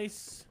 On the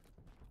ice.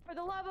 For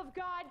the love of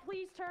God,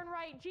 please turn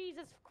right.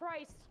 Jesus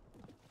Christ.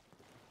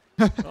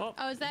 Oh,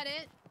 Oh, is that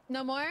it?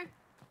 No more?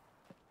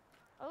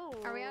 Oh.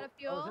 Are we out of oh,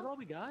 fuel? is that all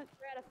we got?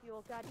 We're out of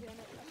fuel. God damn it.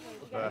 Okay,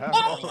 we The gotta,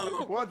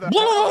 hell? What the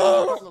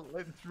hell?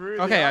 It's through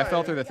the Okay, I ice.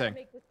 fell through the we gotta thing.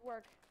 make this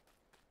work.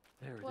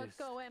 There it Let's is.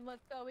 go, Em.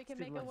 Let's go. We can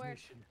make it work.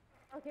 Civilization.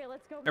 Okay,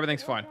 let's go.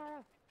 Everything's fine.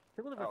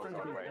 Some of the Oh, friends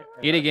are sorry, getting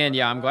wait. Eat again.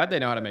 Yeah, I'm glad they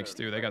know how to make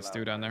stew. They got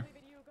stew down there.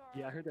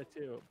 Yeah, I heard that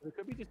too. But it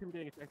could be just him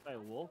getting attacked by a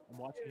wolf. I'm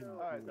watching him.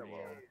 Oh, it's do a a,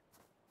 wolf.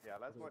 Yeah,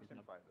 let's watch him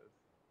fight this.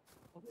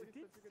 Oh, it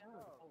did sound like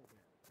a polar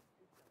bear.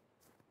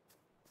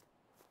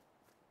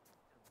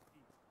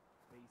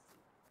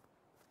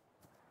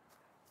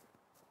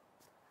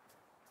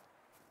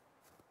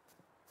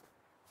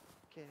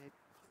 Okay.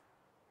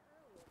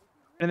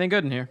 Anything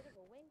good in here?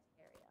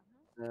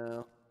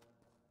 No.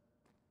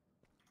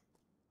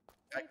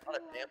 I caught a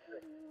damn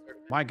thing.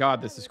 My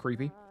God, this is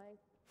creepy.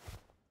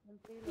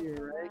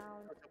 You're right.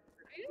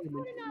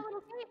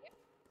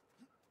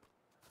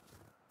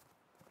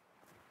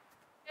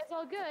 It's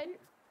all good.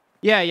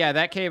 Yeah, yeah,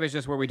 that cave is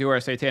just where we do our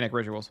satanic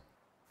rictuals.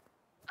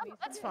 Oh,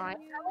 that's fine.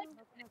 I like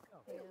that.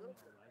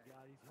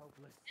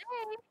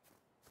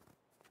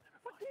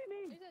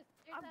 There's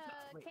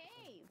a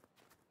cave.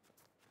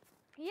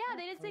 Yeah,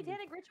 they did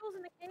satanic rituals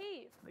in the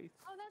cave.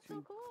 Oh, that's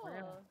so cool.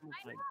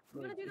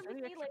 I'm gonna do them with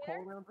me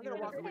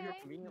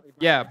later.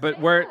 Yeah, but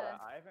we're,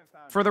 I haven't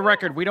found for the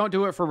record, we don't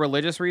do it for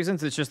religious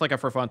reasons. It's just like a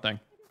for fun thing.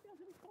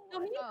 No,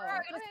 me and Oh, her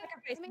are gonna okay.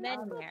 sacrifice I mean, men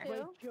that's cool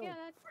there. too. Yeah,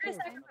 We're that's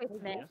gonna fine.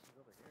 sacrifice men.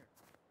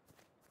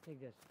 Take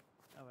this.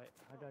 Oh wait,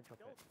 how do I drop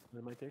it?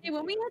 Am I taking Hey,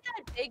 when we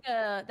hit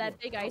that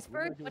big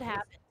iceberg, what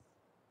happened?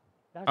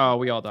 That's Oh, a-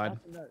 we all died.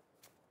 that's a note.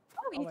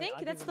 Oh, you Oh, wait, think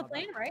I that's think the I'm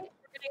plan, about- right?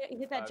 We're gonna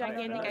hit that no,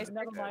 gigantic no, iceberg.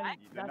 never mind.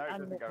 The That's note doesn't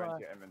animal go into cry.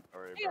 your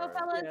inventory, Here you go, bro.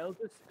 fellas.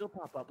 Yeah, it'll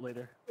pop up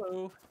later.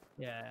 Hello.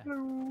 Yeah.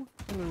 Hello.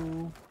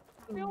 Hello.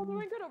 We're all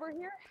doing good over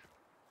here.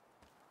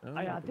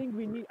 I think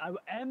we need.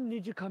 M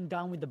needs to come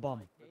down with the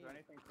bomb. Was there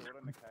anything cool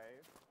in the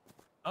cave?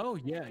 Oh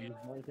yeah, you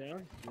want it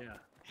down? Yeah.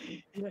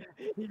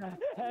 Yeah.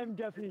 M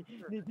definitely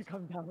needs to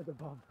come down with the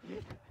bomb.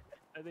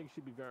 I think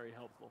she'd be very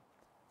helpful.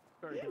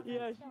 Very good.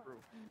 Yes.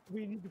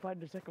 We need to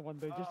find the second one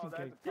though, just Oh, in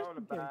there's case. a polar Just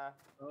in case. bear.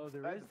 Oh,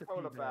 there There's is a the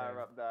polar P-bear.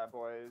 bear up there,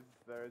 boys.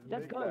 There is a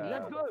Let's big go. bear.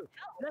 Let's go.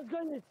 Let's go.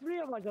 There's three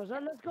of us.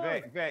 Let's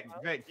go.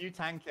 Vic, you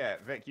tank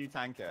it. Vic, you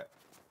tank it.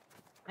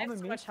 I have with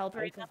so me. much help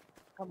right now.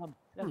 Come on.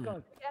 Let's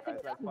go. Guys,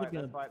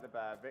 let's fight the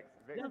bear. Vic's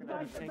Let's gonna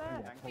fight the tank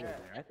bear.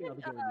 it. I think I'll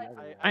be going the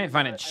other way. I ain't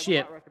finding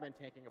shit. I recommend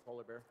tanking a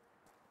polar bear.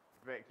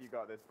 Vic, you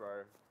got this,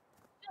 bro.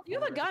 You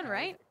have a gun,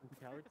 right?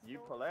 You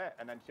pull it,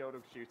 and then Chilled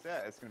will shoot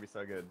it. It's gonna be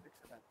so good.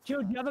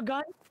 Chill, do you have a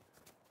gun?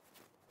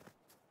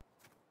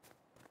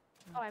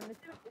 Oh, I'm assuming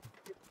it's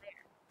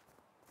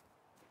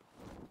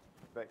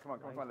there. Vic, come on,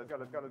 let's go.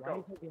 Why are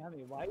you so behind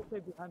me? Why are you so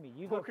behind me?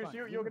 You Well, go because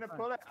front. you're go gonna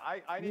front. pull it.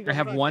 I need. I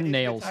have to be one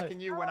nails.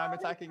 attacking you when I'm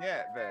attacking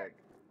it, Vic.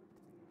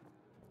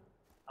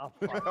 Oh,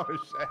 fuck. Oh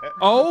shit.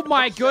 Oh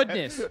my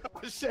goodness.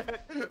 Oh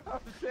shit. Oh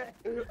shit.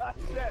 Oh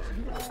shit.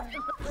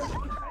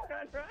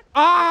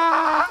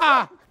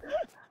 Ah!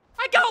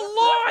 I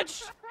got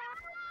launched!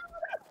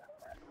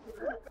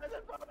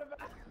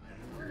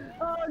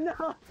 Oh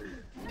no!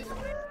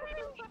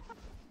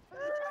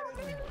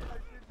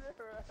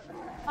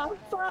 I'm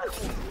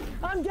fucked!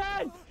 I'm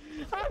dead!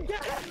 I'm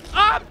dead!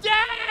 I'm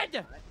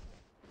dead!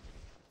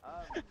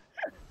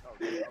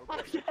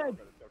 I'm dead!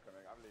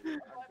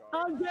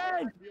 I'm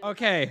dead!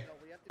 Okay,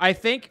 I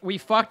think we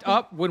fucked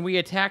up when we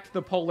attacked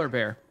the polar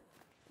bear.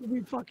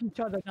 We fuck each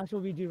other. That's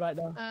what we do right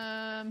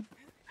now.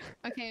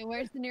 Okay,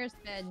 where's the nearest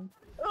bed?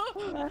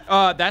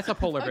 That's a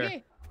polar bear.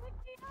 Okay.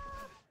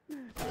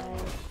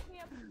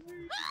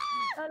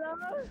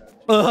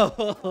 Ugh.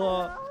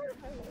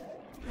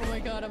 Oh my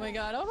god, oh my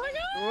god, oh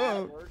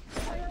my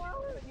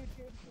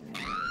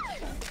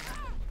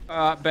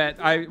god! Bet,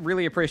 I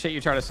really appreciate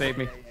you trying to save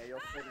me.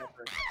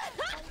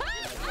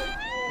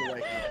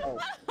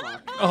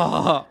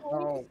 Oh.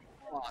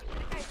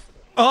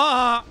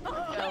 Oh.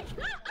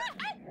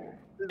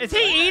 Is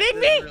he eating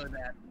me? I don't know!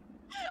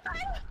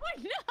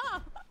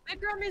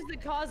 Emerome is the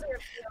cause of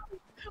it.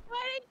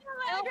 Why did you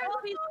Help let her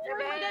me, go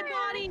my dead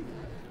body.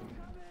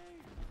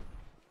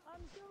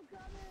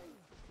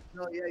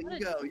 No, yeah,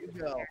 you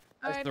go.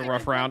 That's the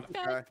rough round.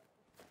 Okay.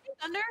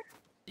 Thunder?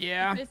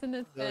 Yeah. Missing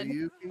this So bed.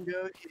 you can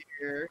go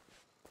here.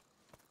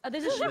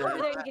 There's a ship over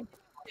there. You can.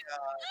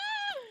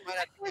 Might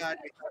have to guide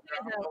me.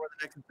 I don't know where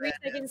the next 3 bed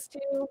is. seconds,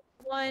 2,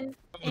 1.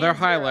 They're and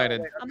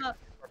highlighted. I'm up.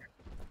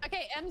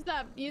 Okay, M's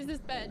up. Use this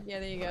bed. Yeah,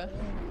 there you go.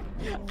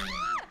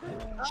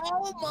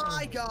 Oh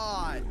my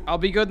god! I'll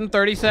be good in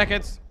 30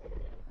 seconds.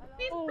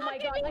 Oh my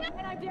god.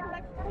 I'm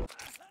down.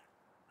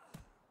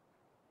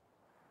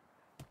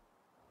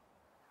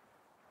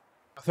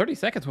 30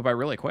 seconds went by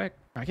really quick.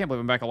 I can't believe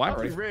I'm back alive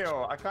To be already.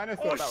 real, I kind of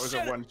thought that was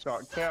a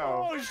one-shot kill.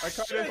 I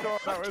kind of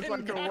thought that was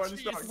like a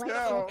one-shot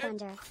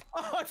kill.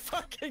 Oh, I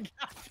fucking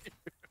got you.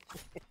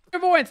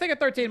 Good boy, it's taking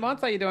 13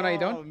 months. How you doing? How you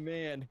doing? Oh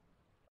man.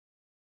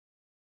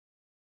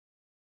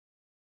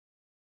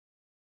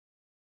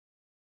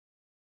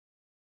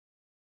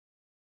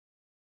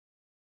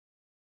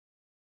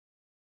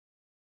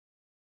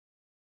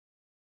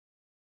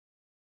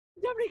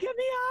 Somebody get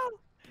me out!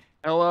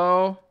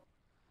 Hello?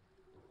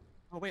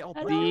 Oh wait, oh,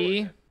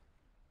 Z?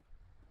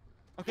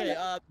 okay,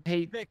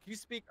 Hey, Vic, you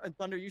speak,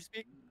 Thunder, you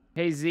speak.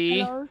 hey Z?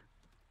 Hello?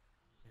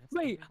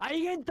 Wait, are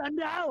you getting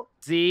thunder out?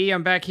 Z,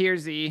 I'm back here,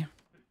 Z.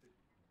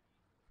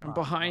 I'm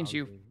behind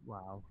you. Z.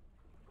 Wow.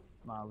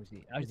 Wow, Z.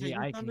 Is that Z, you,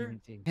 I Thunder?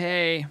 can't see.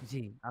 Hey.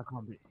 Z, I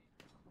can't believe.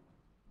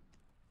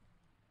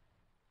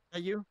 Is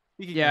that you?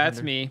 Speak Yeah, again, it's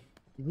Thunder. me.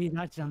 Z,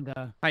 that's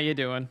thunder. How you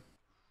doing?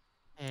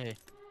 Hey,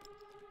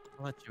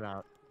 I'll let you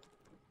out.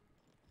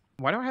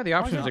 Why do I have the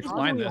option to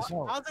decline this?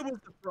 Ozzy was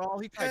the brawl.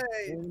 He tried.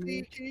 Hey,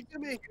 Z, can you do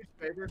me a huge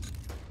favor?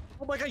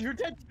 Oh my god, you're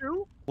dead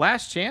too?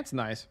 Last chance,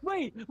 nice.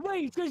 Wait,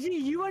 so Z,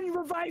 you want to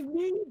revive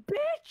me,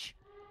 bitch?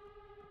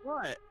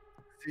 What?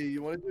 Z,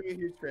 you want to do me a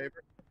huge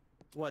favor?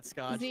 What,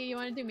 Scott? Z, you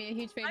want to do me a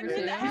huge favor I'm too?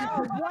 in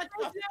hell. What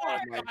the fuck?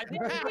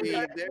 Hey,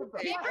 there-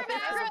 Paper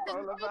bear,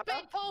 the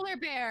stupid polar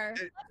bear.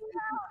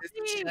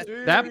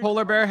 That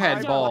polar bear had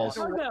Ozzy, balls.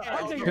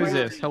 Ozzy, Who's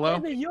this? Hello?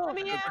 Ozzy, you're- Let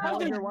me out.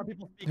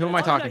 Ozzy, Who am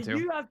I talking Ozzy, to?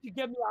 You have to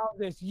get me out of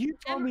this. You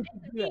told me to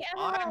do it.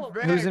 I'm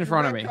Who's in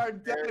front of Vic, me? I'm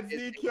dead.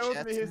 Z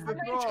killed me. He's the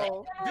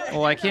troll.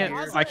 Well, I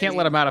can't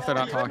let them out if they're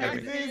not talking to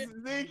me.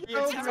 Z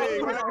killed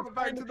me when I got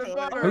back to the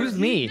bar. Who's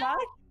me?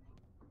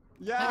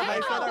 Yeah, I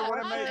said I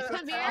want to Ozzy,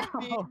 come here.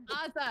 make.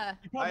 Ozzy,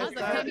 I Ozzy,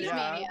 said, come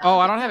yeah. here. Oh,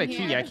 I don't have a Come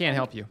key. here. I can't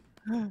help you.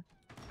 I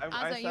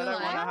Ozzy, said you I want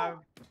to alive? have.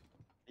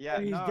 Yeah,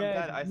 He's no, I'm dead.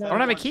 dead. I said I don't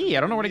have a want key. I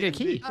don't know where to get a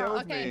Z key. killed Oh,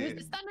 okay. me. Who's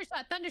the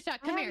Thundershot?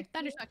 Thundershot, come here.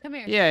 Thundershot, come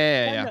here.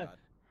 Yeah.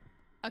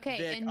 Okay,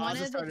 Vic, in one Ozzy of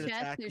the started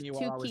chests, attacking there's me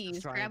while I 2 was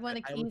keys. trying Grab one of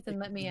to- the I was keys and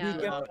let me Z, get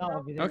me out. out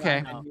of here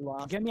Okay. right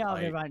now. Get me out of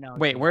here right now.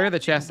 Wait, where are the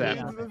chests He's at?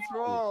 the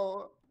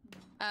troll.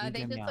 They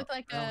get me just out. look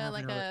like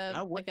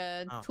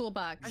a Oh.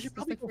 toolbox. I should Just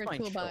probably look for go a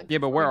find toolbox. Yeah,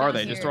 but where We're are down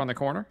they? Just here. around the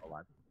corner?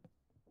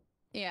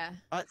 Yeah.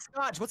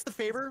 Scotch, what's the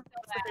favor?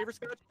 What's the favor,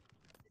 Scotch?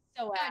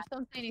 So Gosh,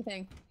 don't say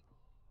anything.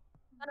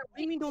 What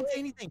do you mean don't say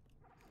anything?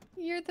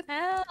 You're the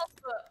Help.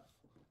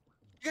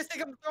 You guys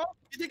think I'm the troll?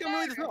 You think I'm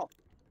really the troll?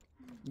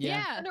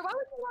 yeah. Thunder, why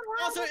would you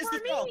want Also, it's the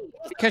troll.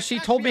 Because she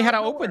told me how to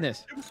open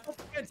this.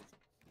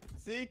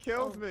 Z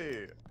killed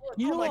me.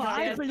 You know Oh my what? God,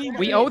 I yes. believe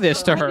We owe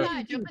this to her.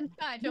 Scotch, open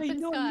Scotch, Wait, open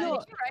no, Scotch.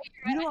 no.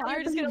 You know, You I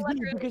were just gonna believe let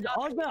you her because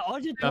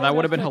Ozzy No, that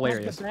would have been told us to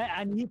hilarious. bet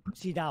And he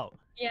pussied out.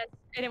 Yes,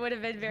 and it would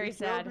have been very He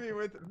sad. killed me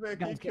with Vic.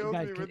 He Guys, killed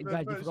guys, me with the guys,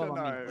 you butcher forgot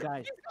about me. knife.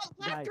 Guys, He's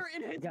got laughter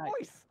in his guys.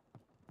 voice.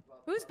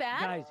 Who's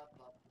bad?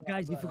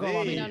 guys, you forgot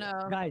about Z. me. We don't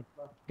know.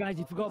 Guys,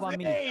 you forgot about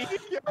me. Hey, he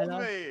killed Hello?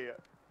 me.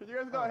 Did you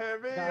guys not hear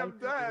me? I'm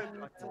dead.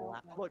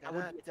 Look, I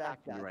wouldn't be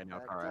attacking you right now,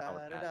 Kara. if I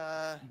was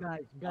bad.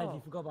 Guys,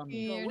 you forgot about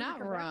me. You're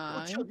not Oh,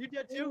 wrong. Chill, you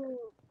dead too?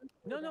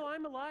 No,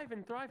 I'm alive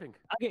and thriving.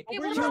 Okay, Hey,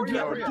 do what you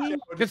about have a you?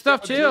 key? Good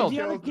stuff, Chill. Do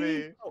you have a Killed key?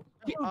 me.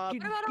 Do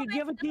you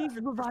have a key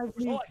to revive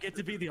me? Oh, I get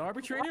to be the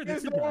arbitrator?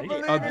 This is There's no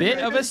nice. A bit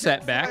of a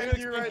setback. Thank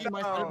you right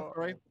My now.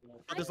 story.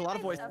 There's a lot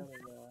of voices.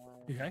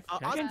 Okay.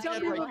 Ozzy's Can dead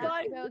somebody right here.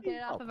 revive We'll get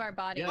it off of our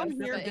bodies, Yeah, but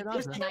here, it's get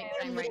just off.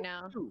 nighttime right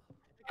now.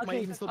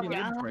 Might even still be in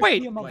Okay, I have a inventory.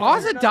 Wait, key on my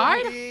Ozzy body.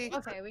 died?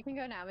 Okay, we can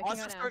go now. We can go Ozzy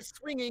now. starts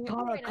swinging.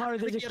 Cara,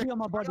 there's a key on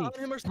my body.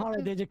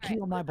 Cara, there's a key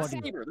on my body.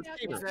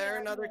 Is there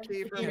another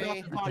key for Get off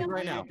me? the body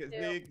right now.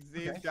 Zeke's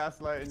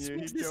gaslighting you.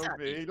 He Squeeze this killed out.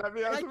 me. Let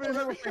me out. I Let killed me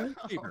him with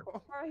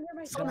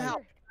out. a Somehow,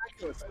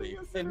 miraculously.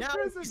 You're And now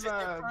prison he's sitting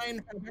there man. trying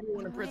to have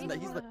everyone in prison that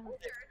he's the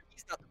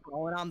he's not the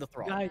thrall and I'm the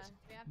thrall.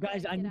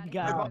 Guys, I need to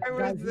get If out. I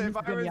Guys, was, you need if to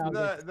I get me out of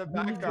was this. the You need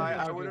bad to get guy, me out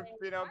I of would this. have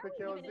been able to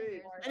kill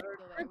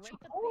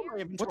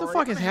Zeke. What the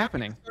fuck is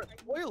happening?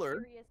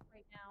 Spoiler.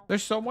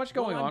 There's so much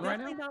going Well, on I'm right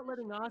now. definitely not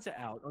letting Ozzy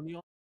out on the.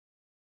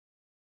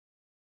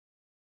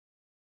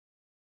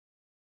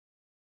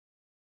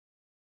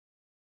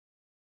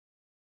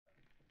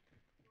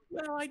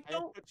 Well, I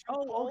don't.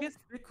 Oh, I guess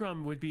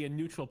Vikram would be a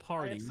neutral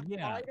party.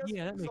 Yeah,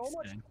 that makes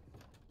sense.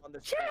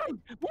 Chad,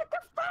 what the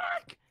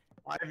fuck?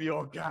 I'm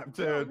your No,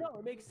 captain. no,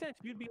 it makes sense.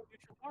 You'd be a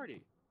neutral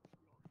party.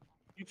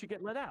 You should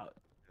get let out.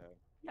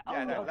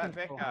 Yeah, no, okay. let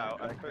Vic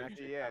out and put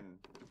G in.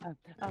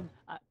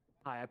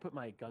 Hi, I put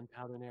my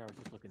gunpowder in there. I was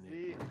just looking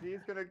at He's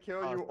gonna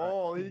kill you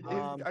all.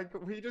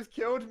 He just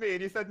killed me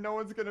and he said no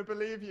one's gonna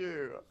believe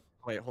you.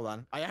 Wait, hold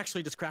on. I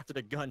actually just crafted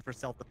a gun for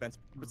self-defense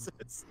purposes.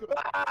 It's just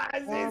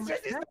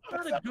that's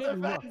not a good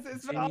look,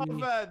 it's for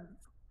Jamie. offense.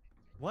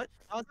 What,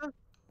 Ozza?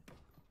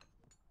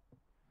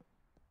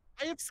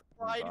 I have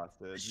supplied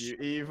Bastard. You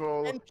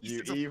evil 10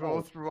 pieces of evil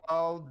gold.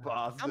 thrall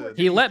bastard.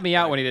 He let me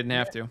out when he didn't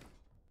have to.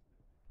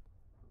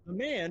 The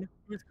man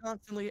who is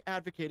constantly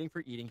advocating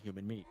for eating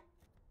human meat.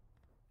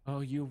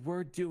 Oh, you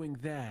were doing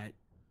that.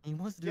 He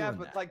was doing Yeah,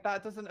 but that. like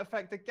that doesn't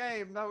affect the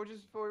game. That was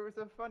just for it was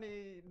a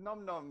funny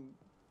nom nom.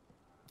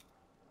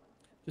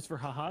 Just for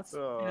ha-has?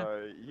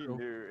 Oh,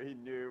 True. he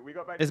knew. We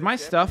got back. Is to the my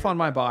ship stuff and he on was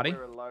my like, "Oh, body?"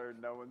 We're alone.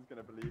 No one's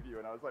gonna believe you.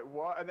 And I was like,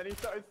 what? And then he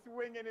started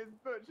swinging his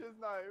butcher's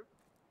knife.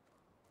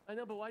 I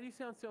know, but why do you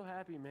sound so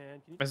happy,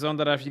 man? Can you... I zoned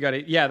that out if you got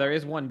it. Yeah, there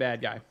is one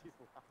bad guy.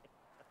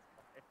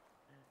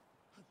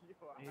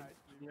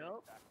 You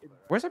know?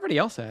 Where's everybody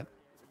else at?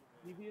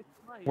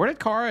 Where did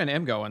Kara and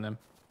M go in them?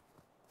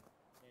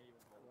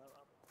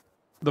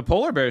 The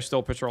polar bear is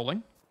still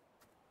patrolling.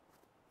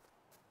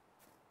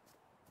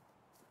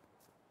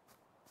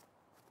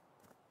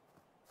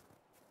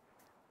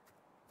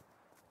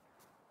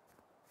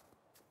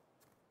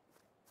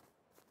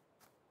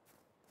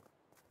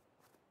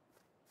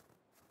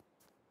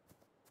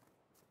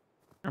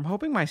 I'm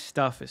hoping my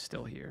stuff is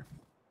still here.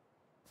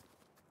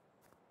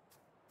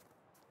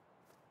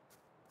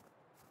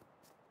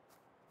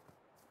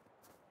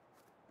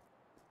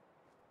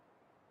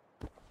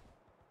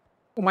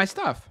 Oh, my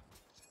stuff.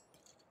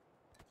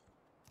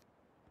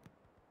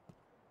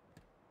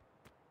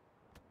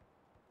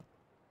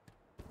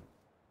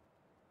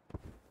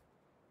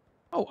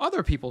 Oh,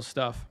 other people's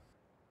stuff.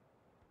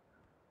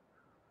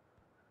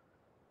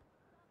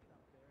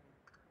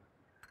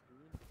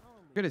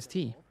 Good as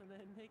tea. And then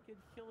they could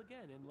kill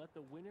again and let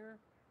the winner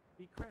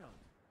be crowned.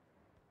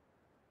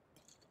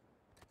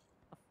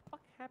 What the fuck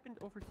happened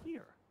over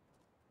here?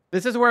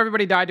 This is where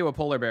everybody died to a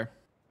polar bear.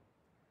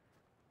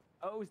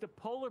 Oh, it was the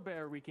polar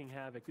bear wreaking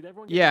havoc. Did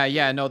everyone?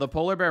 Yeah, no, the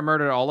polar bear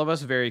murdered all of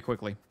us very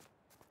quickly.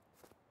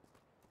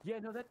 Yeah,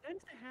 no, that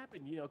tends to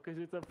happen, you know, because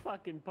it's a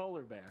fucking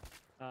polar bear.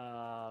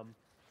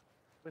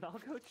 But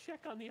I'll go check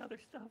on the other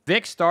stuff.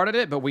 Vic started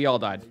it, but we all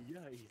died. Yeah.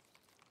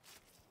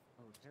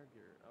 Oh, character.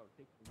 Oh,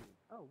 take the lead.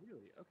 Oh,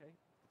 really? Okay.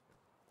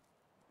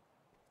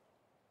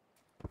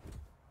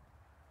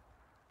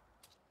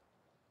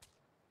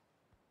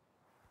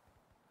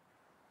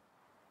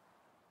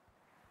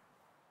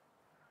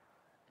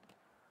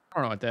 I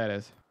don't know what that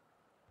is.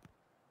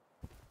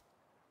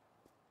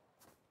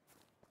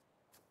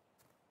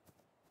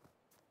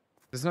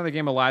 This is another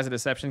game of lies and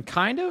deception.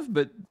 Kind of,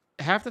 but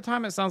half the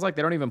time it sounds like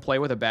they don't even play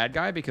with a bad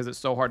guy because it's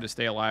so hard to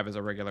stay alive as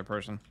a regular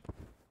person.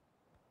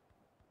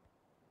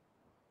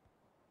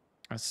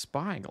 A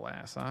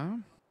spyglass, huh?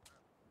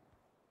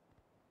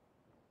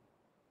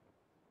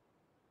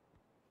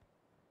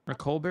 A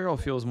coal barrel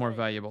feels more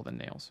valuable than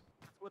nails.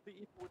 That's what the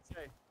evil would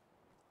say.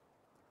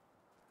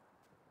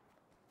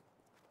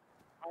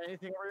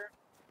 Anything over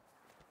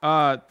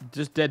here?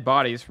 Just dead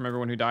bodies from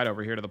everyone who died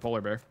over here to the polar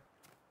bear.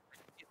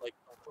 Like,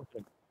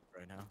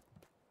 right now.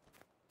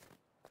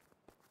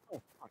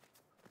 Oh, fuck.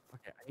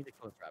 Okay, I need to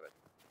kill this rabbit.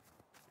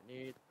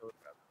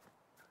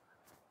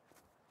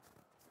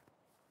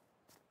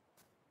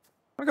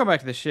 I'm gonna go back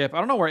to the ship. I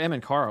don't know where Em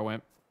and Kara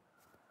went.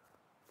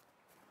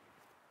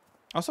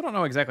 I also don't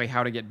know exactly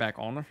how to get back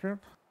on the ship.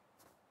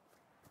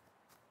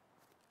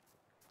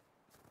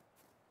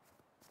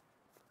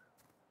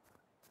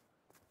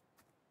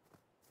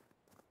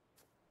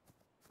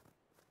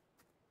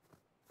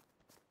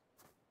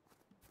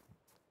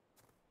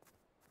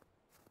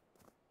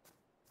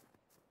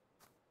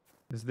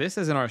 This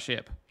isn't our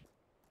ship.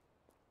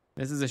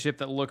 This is a ship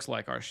that looks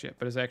like our ship,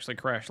 but is actually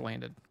crash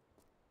landed.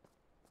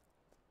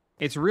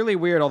 It's really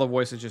weird all the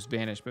voices just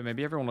vanished, but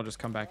maybe everyone will just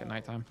come back at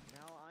nighttime.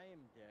 Now I am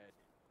dead.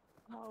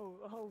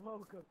 Oh,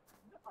 welcome.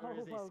 There is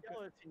a welcome.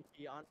 skeleton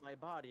key on my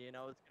body, and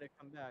I was gonna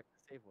come back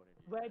to save one of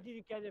you. Where did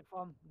you get it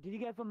from? Did you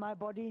get it from my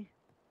body?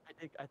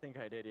 I think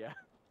I did, yeah.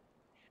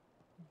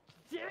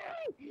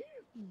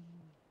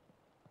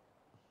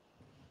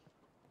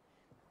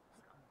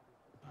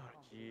 Oh,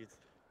 jeez.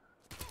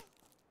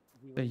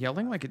 They're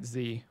yelling like it's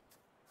Z.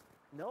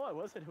 No, I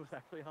wasn't. It was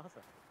actually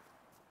awesome.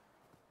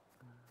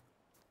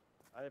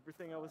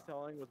 Everything I was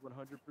telling was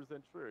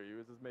 100% true. He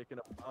was just making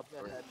up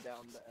Then for it. head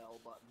down the L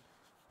button.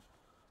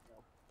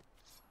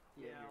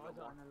 Yeah, I was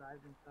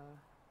analyzing stuff.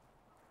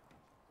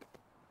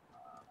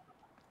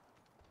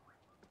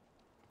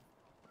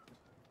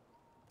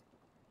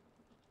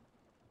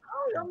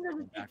 How long does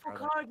it take for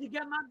Carl to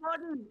get my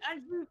button? I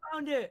just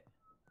found it.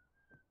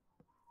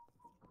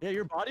 Yeah,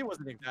 your body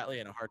wasn't exactly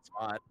in a hard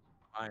spot.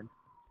 Fine.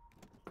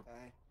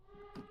 Okay.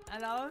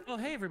 Hello? Oh,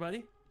 hey,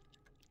 everybody.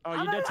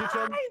 Oh, you dead too,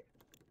 Chum?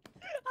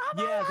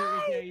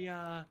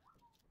 Yeah,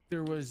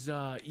 there was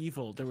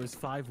evil. There was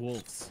 5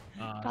 wolves.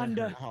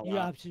 Thunder, Oh, you're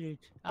wow. absolute.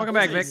 Welcome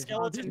back, Vic.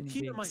 Skeleton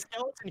Key on my-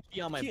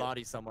 key on my Key-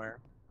 body somewhere.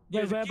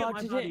 Yeah, Wait, there's a key on whereabouts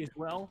my is body it? as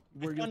well.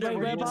 Where Thunder, you're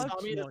where you whereabouts?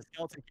 saw me, there's a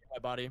skeleton key on my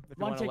body. If you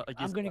One wanna sec, let, like,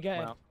 I'm use gonna it get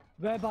for it. now.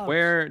 Whereabouts?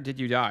 Where did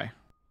you die?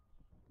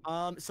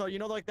 So you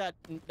know, like that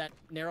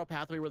narrow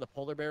pathway where the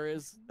polar bear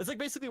is. It's like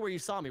basically where you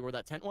saw me, where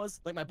that tent was.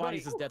 Like my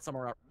body's just dead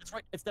somewhere else. It's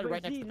right. It's dead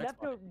right next to the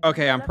next one.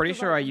 Okay, I'm pretty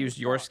sure I used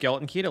your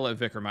skeleton key to let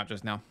Vikram out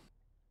just now.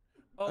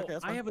 Oh, Okay,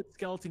 that's I fine. have a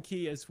skeleton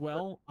key as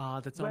well.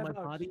 That's on my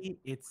body.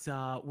 It's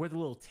where the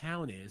little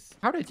town is.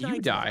 How did It's you nice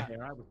die? out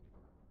there.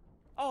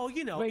 Oh,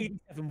 you know, Wait.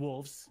 87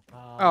 wolves.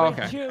 Oh,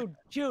 okay.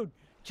 Jude,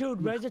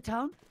 where's the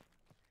town?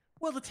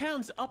 Well, the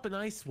town's up an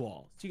ice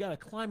wall, so you gotta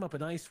climb up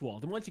an ice wall.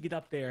 Then once you get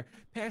up there,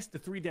 past the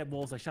 3 dead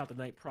wolves I shot the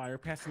night prior,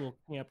 past a little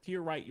camp, to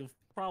your right, you'll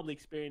probably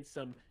experience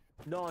some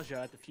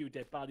nausea at the few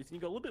dead bodies. And you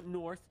go a little bit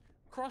north,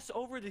 cross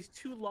over these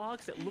 2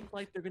 logs that look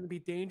like they're gonna be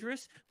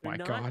dangerous. They're My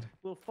not. God. A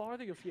little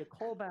farther, you'll see a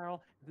coal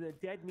barrel, and the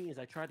dead me as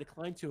I tried to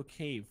climb to a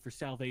cave for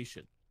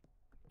salvation.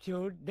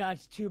 Jude,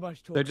 that's too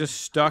much talking. They're just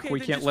stuck. Okay, We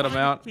then can't just let them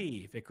find the out.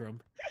 Key, Vikram.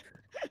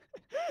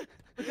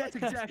 But that's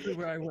exactly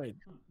where I went.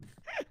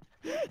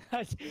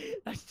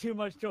 That's too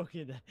much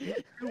talking. You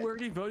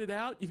already voted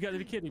out? You've got to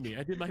be kidding me.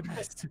 I did my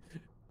best.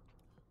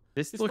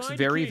 This Just looks find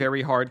a very, key.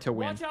 very hard to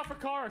win. Watch out for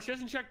Kara. She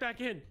doesn't check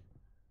back in.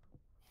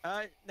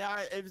 I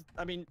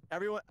mean,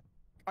 everyone.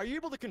 Are you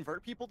able to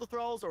convert people to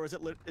thralls, or is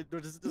it? Does it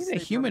You just need a stay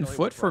human permanently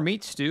foot with for thrall?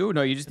 meat stew?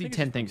 No, you just I need think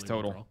 10 it's things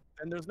permanently total. neutral.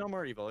 And there's no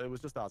more evil. It was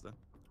just Ozza.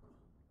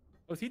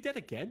 Oh, is he dead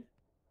again?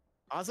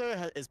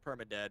 Ozza is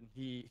perma dead.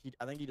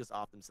 I think he just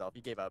offed himself.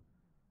 He gave up.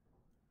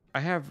 I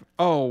have.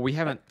 Oh, we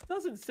haven't. That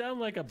doesn't sound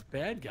like a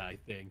bad guy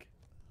thing.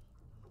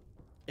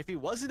 If he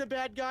wasn't a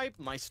bad guy,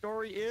 my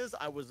story is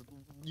I was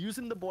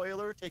using the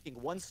boiler, taking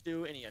 1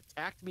 stew, and he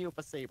attacked me with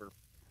a saber.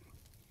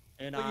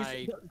 And But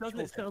I doesn't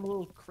it sound a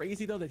little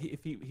crazy though that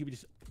if he would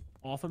just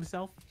off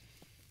himself?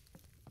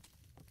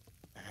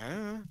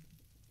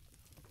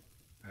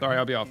 Sorry,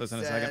 I'll be off He this in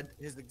a said second.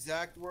 His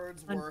exact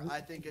words were,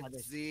 "I think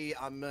it's Z.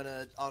 I'm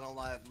gonna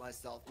unalive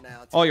myself now."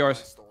 All tell yours.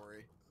 My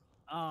story.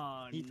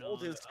 Oh, He no.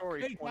 told his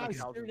story Hey guys,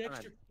 is there 20,000 an times.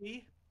 extra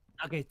key?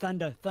 Okay,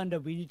 Thunder,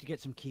 we need to get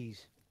some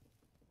keys.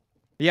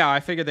 Yeah, I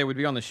figured they would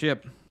be on the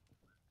ship.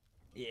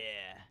 Yeah.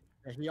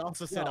 And he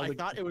also said, Well, I the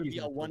thought it would keys be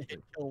a are one-hit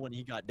different. kill when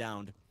he got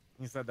downed.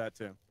 He said that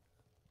too.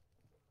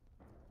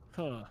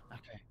 Huh.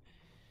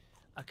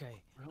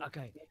 Okay. Well,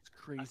 Okay. That's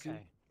crazy.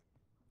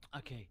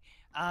 Okay.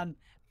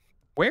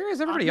 Where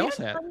is everybody are me else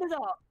and at? Thunder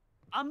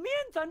are me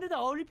and Thunder the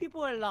only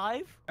people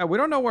alive? We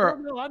don't know Oh, where.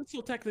 no, I'm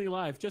still technically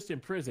alive, just in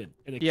prison.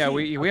 In a Yeah,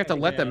 key. we have to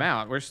Okay, let them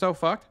yeah. out. We're so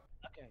fucked.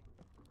 Okay.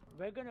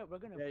 We're gonna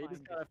Yeah, you find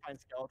just gotta find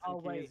skeleton Oh,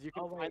 keys. wait, You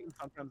can oh, find wait. them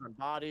sometimes on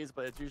bodies,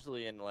 but it's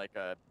usually in like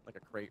a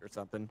crate or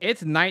something.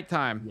 It's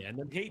nighttime. Yeah, and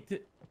then hate to.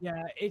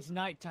 Yeah, it's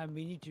nighttime.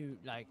 We need to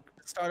like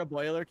Start a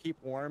boiler, keep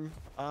warm.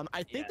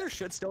 I think Yeah. there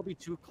should still be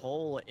 2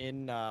 coal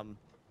in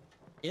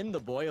the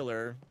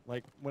boiler.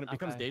 Like when it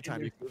becomes Okay.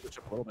 daytime, you can move the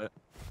ship a little bit.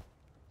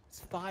 It's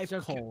 5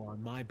 So coal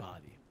on my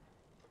body.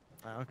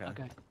 Okay.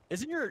 Okay.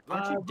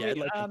 Aren't you dead?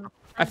 wait, Like,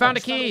 I found a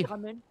Thunder, key.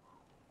 come in.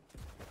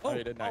 Oh,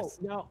 you did nice.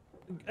 now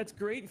that's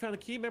great. You found a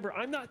key. Remember,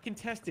 I'm not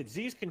contested.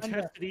 Z's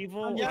contested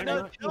evil. Yeah, I'm no,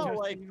 not no, contested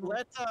like evil.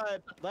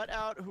 let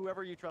out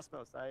whoever you trust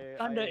most. I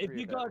Thunder, if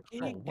agree you with got that.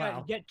 a key, Oh,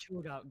 wow. get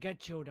chilled out. Get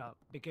chilled out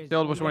because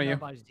Chilled, which we one don't are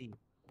know you? about Z.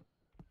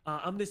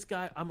 I'm this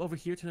guy. I'm over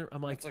here to.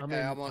 I'm like. That's I'm okay,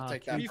 in, I won't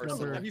take that case personally.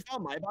 number- Have you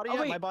found my body Oh,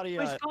 yet? wait, My body.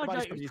 Wait, my Scott,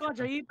 body's pretty Scott,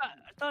 are you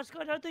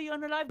Scott, I think you're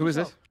on the live. Who is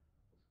this?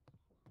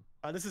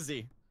 This is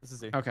Z. This is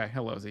Z. Okay,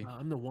 hello, Z.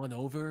 I'm the one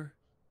over.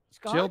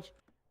 Scott? Chilled?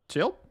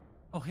 Chill?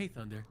 Oh, hey,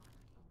 Thunder.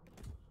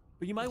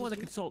 But you might want to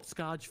consult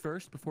Scotch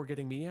first before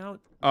getting me out.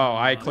 Oh,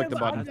 I Yeah, clicked the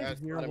but I button. didn't-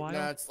 Let's Here a let him, while?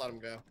 let's let him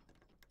go.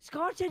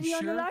 Scott said he You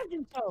sure? unalived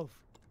himself.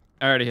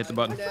 I already hit the I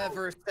button.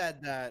 never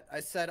said that. I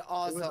said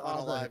was Ozza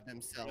Ozza. unalived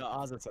himself. Yeah,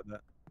 Ozza said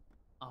that.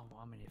 Oh,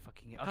 I'm gonna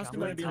fucking. How's Okay,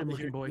 the I'm night gonna, time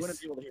looking, boys? You wouldn't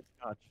be able to hit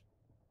Scotch.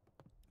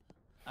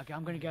 okay,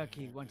 I'm gonna get a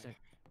key. One sec.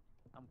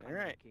 I'm finding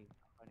Alright. a key.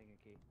 I'm finding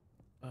a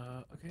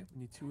key. Okay, we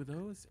need 2 of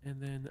those,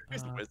 and then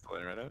Here's the a whistle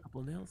in right now.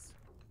 couple nails.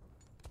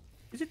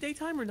 Is it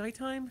daytime or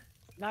nighttime?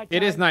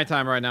 It is Nighttime.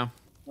 nighttime right now.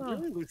 You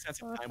really lose sense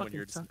of time when fucking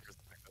you're just. suck.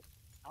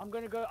 I'm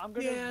gonna go. I'm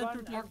gonna Yeah, run through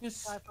and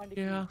darkness. try to find a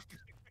key. Yeah.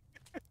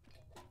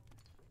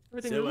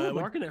 Everything So, a little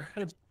what- dark in there.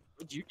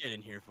 What'd you get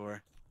in here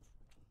for?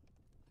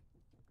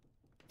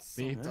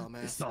 Some Me?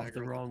 dumbass It's off the nigger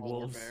with a wrong polar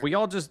wolves. bear. We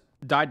all just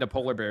died to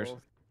polar bears.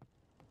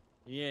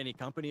 You any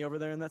company over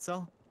there in that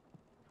cell?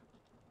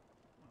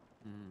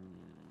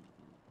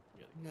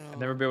 No. I'd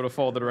never be able to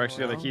follow the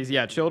direction of the other keys.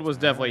 Yeah, Chilled was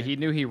definitely. He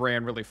knew he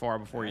ran really far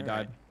before he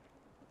died.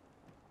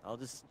 I'll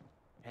just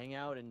hang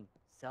out in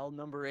cell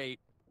number 8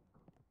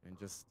 and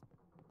just.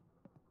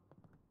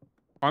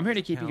 I'm here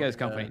to keep you Count, guys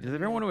company. Does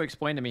everyone want to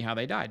explain to me how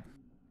they died?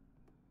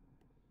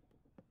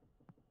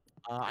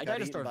 I Got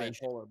died of eaten by a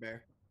starvation. polar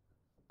bear.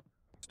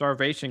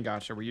 Starvation,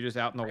 gotcha. Were you just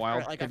out in the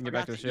wild, Like, I couldn't get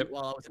back forgot to the eat ship?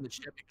 while I was in the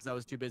ship because I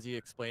was too busy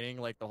explaining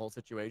like the whole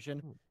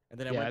situation, and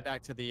then I Yeah. went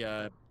back to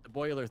the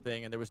boiler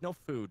thing, and there was no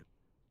food,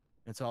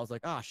 and so I was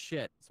like, ah,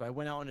 shit. So I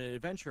went out on an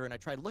adventure and I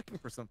tried looking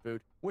for some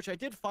food, which I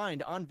did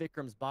find on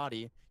Vikram's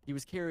body. He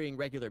was carrying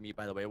regular meat,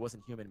 by the way. It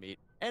wasn't human meat,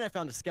 and I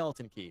found a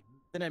skeleton key.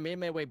 Then I made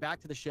my way back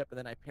to the ship, and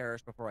then I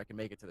perished before I could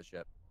make it to the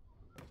ship.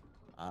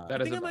 I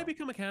That is think I a- might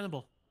become a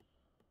cannibal.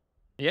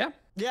 Yeah?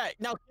 Yeah.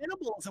 Now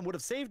cannibalism would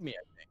have saved me,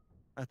 I think.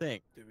 I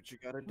think. Do what you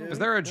gotta do. Is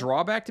there a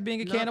drawback to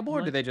being a Not cannibal, or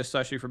do much. they just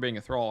suss you for being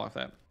a thrall off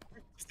that?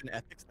 Just an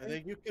ethics I thing.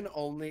 think you can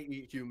only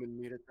eat human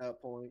meat at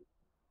that point.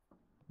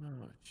 Oh,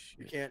 You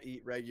shit. can't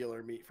eat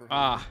regular meat for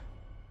Ah.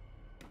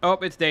 Oh,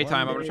 it's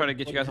daytime. I'm gonna try to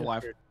get you guys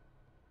alive.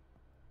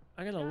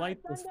 I gotta light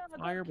this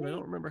fire, but I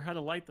don't remember how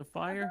to light the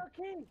fire.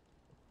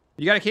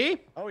 You got a key?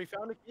 Oh, he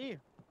found a key.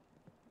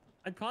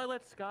 I'd probably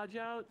let Scotch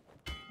out.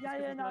 Yeah,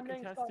 He's yeah, no, not I'm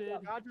getting Scotch contested.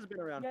 out. Scotch has been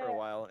around Yeah, for a yeah.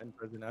 while in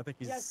prison. I think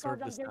he's Yeah, Scotch,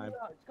 served I'm his getting time. you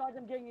out. Scotch,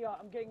 I'm getting you out.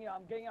 I'm getting you out.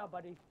 I'm getting you out,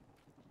 buddy.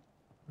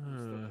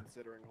 I'm still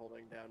considering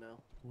holding down now.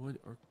 Wood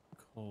or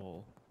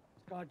coal?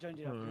 Scotch, don't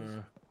do that, please.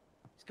 Uh,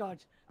 Scotch.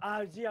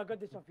 Z, I got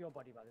this off your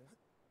body, by the way.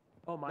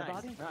 oh, my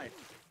body? Nice.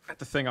 Got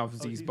the thing off Oh,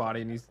 Z's Z's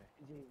body, and he's Z,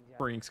 yeah.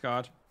 bringing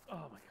Scotch. Oh,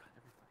 my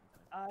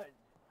God.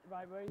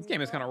 Right, where This you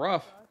game is at, kind of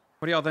rough. Scotch?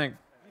 What do y'all think?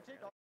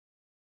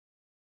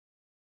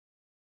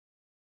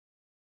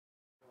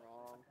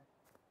 Wrong.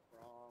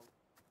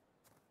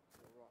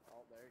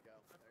 Oh, there you go.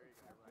 There you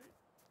go. Right.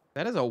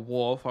 That is a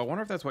wolf. I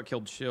wonder if that's what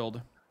killed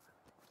Chilled.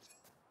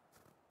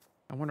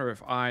 I wonder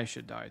if I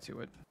should die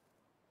to it.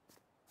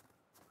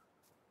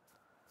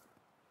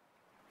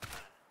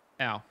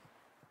 Ow.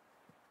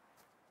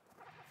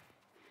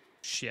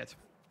 Shit.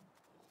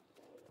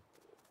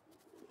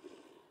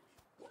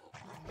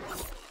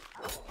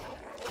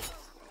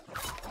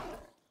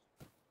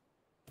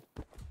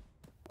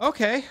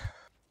 Okay.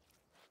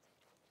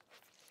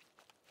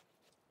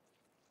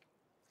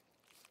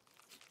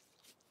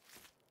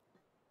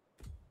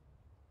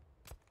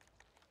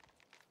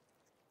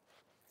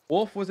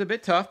 Wolf was a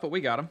bit tough, but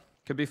we got him.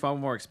 Could be fun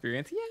with more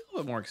experience. Yeah, a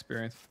little bit more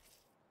experience.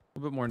 A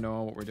little bit more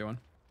knowing what we're doing.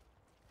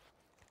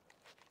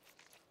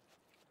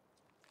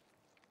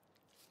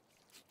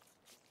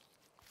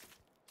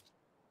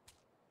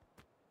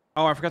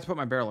 Oh, I forgot to put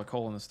my barrel of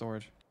coal in the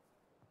storage.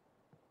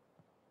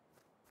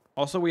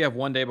 Also, we have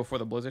one day before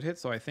the blizzard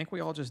hits, so I think we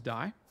all just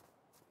die.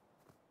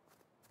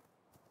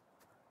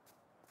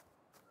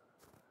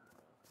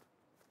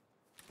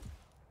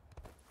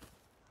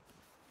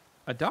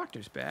 A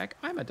doctor's bag.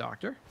 I'm a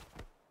doctor.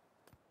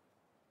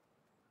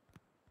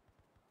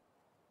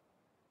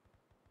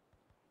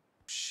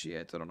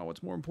 Shit, I don't know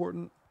what's more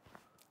important.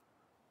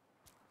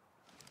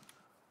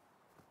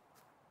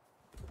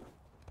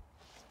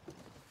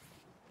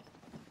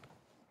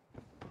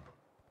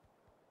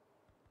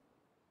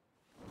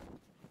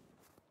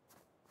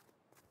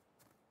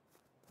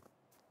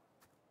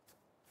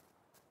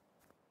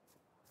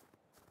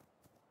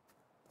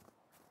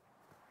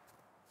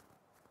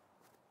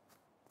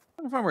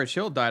 I don't know where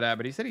Chill died at,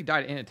 but he said he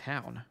died in a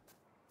town.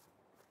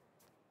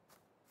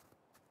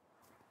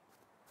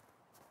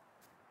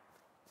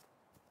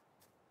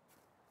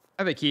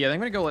 I have a key. I think I'm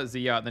going to go let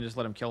Z out and then just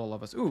let him kill all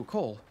of us. Ooh,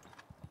 coal.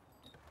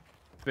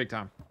 Big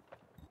time.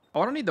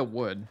 Oh, I don't need the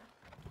wood.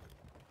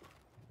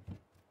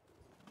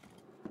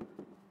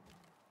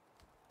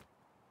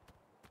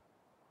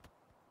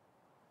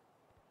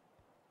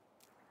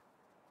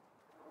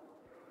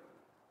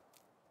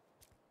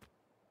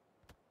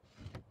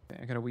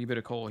 Okay, I got a wee bit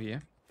of coal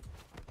here.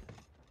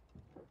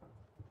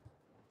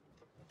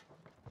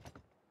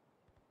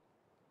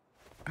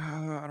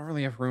 I don't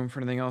really have room for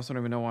anything else. I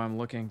don't even know why I'm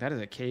looking. That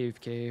is a cave.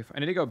 I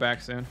need to go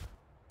back soon.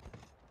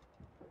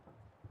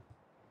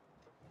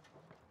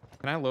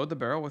 Can I load the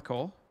barrel with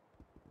coal?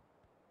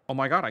 Oh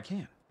my god, I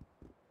can.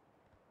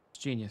 It's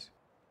genius.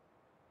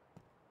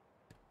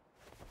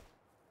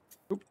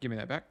 Oop, give me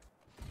that back.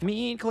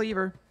 Meat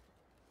cleaver.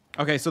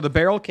 Okay, so the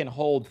barrel can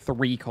hold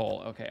 3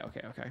 coal. Okay.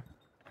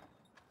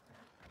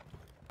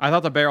 I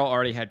thought the barrel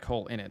already had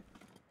coal in it.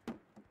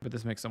 But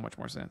this makes so much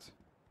more sense.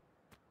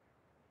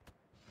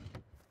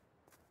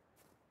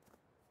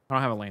 I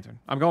don't have a lantern.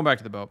 I'm going back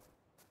to the boat.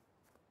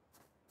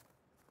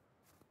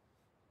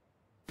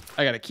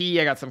 I got a key.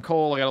 I got some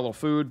coal. I got a little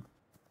food.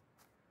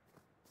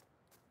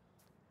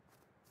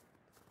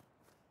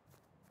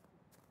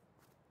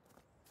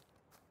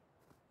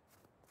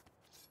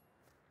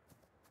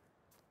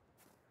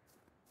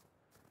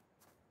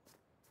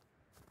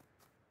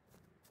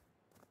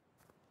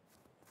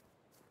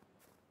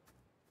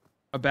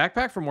 A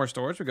backpack for more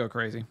storage would go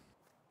crazy.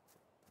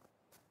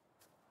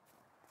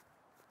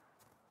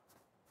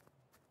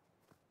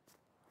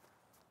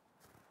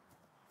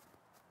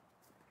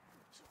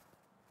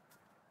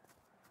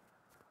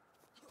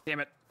 Damn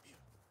it.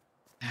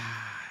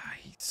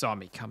 He saw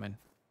me coming.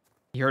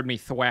 He heard me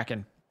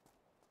thwacking.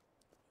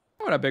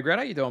 What up, Big Red?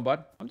 How you doing,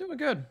 bud? I'm doing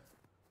good.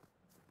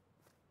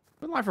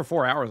 Been live for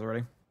 4 hours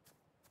already.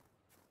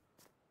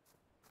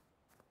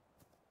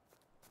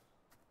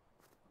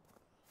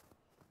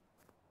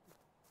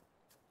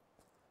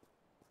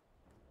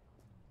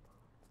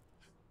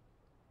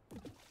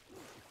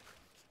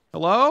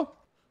 Hello?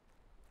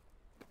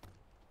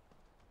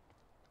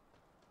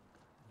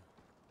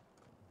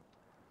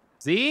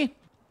 Z?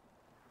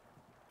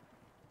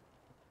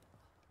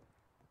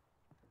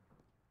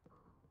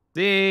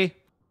 Z?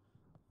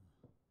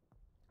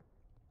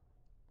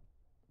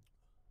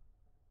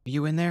 Are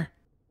you in there?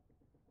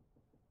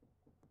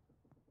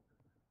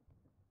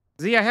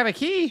 Z, I have a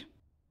key.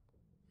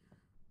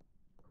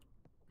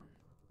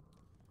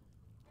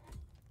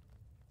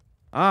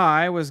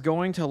 I was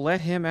going to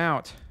let him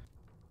out.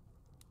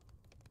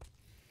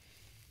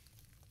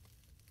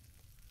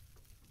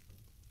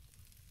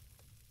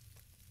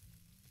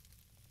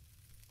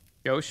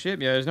 Ghost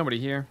ship? Yeah, there's nobody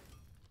here.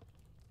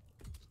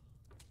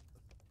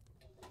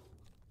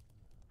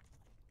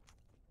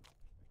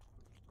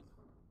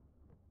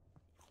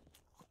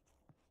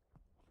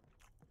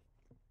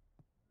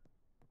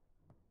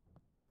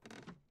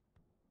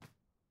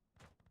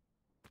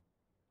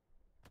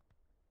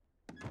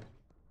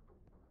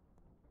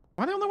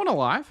 Am I the only one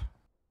alive?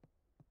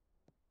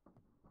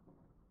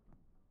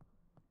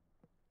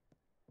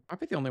 I'd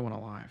be the only one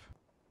alive.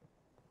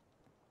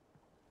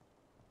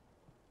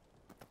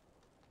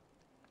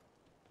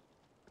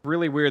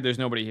 Really weird there's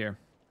nobody here.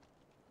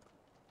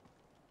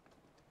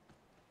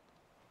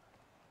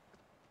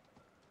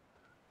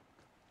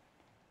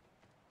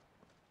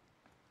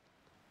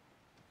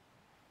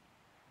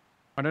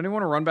 I don't even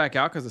want to run back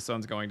out because the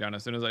sun's going down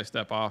as soon as I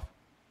step off.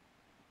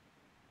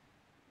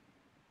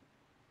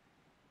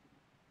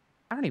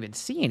 I don't even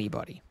see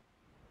anybody.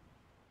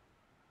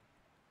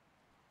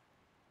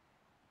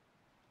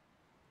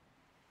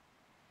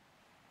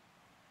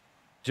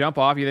 Jump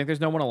off. You think there's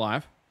no one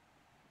alive?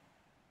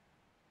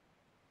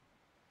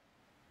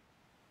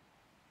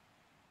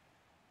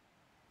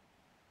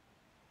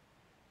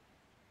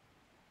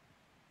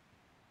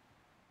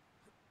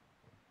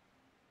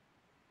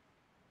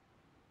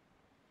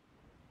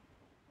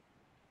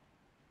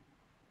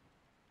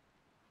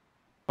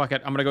 Fuck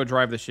it. I'm gonna go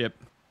drive the ship.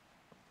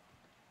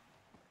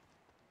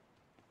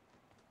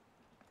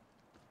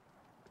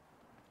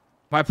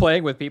 Am I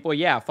playing with people?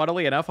 Yeah,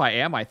 funnily enough, I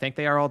am. I think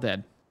they are all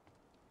dead.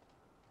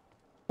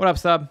 What up,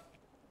 sub?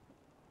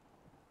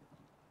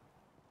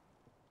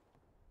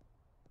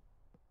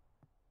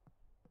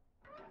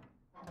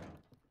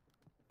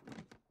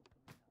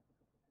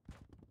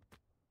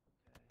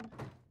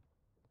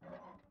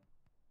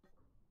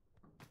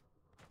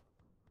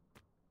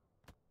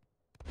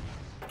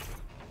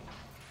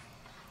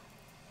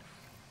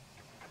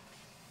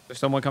 There's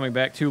someone coming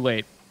back. Too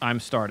late. I'm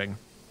starting.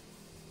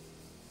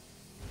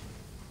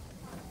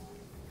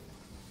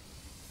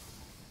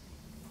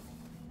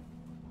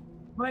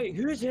 Wait,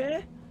 who's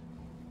here?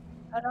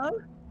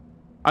 Hello?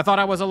 I thought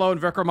I was alone,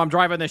 Vikram. I'm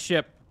driving this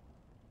ship.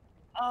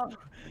 Oh,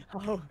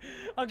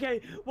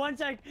 okay. One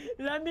sec.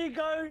 Let me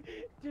go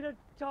to the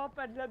top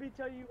and let me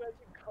tell you where to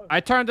go.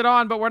 I turned it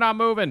on, but we're not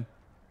moving.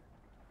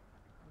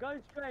 Go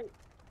straight.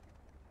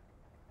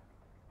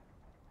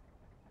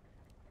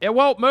 It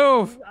won't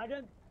move. I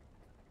don't...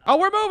 Oh,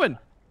 we're moving.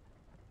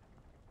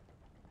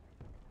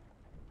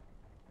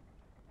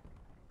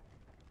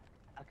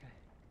 Okay.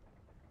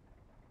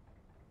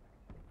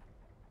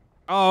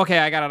 Oh, okay.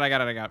 I got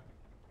it.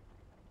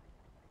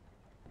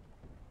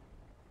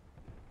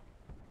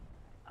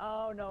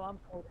 Oh, no. I'm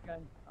cold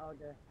again.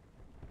 Okay.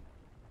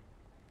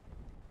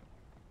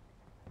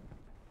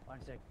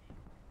 One sec.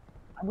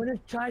 I'm going to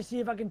try to see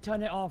if I can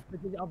turn it off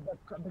because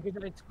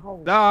it's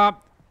cold. No,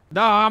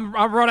 I'm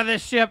running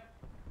this ship.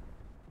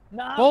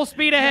 No. Full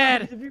speed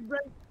ahead.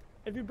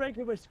 If you break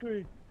it, we're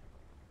screwed.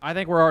 I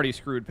think we're already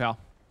screwed, pal.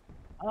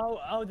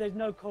 Oh, there's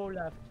no coal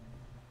left.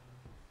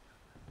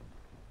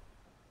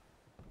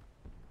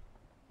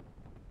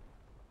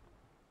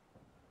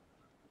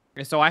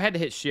 Okay, so I had to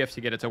hit shift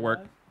to get it to work.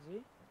 See?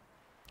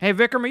 Hey,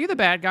 Vikram, are you the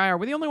bad guy? Are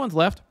we the only ones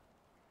left?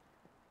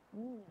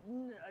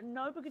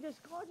 No, because there's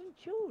Scott and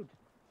Chilled.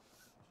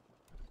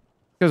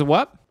 Because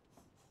what?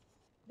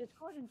 The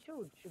Scott and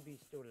Chilled should be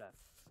still left.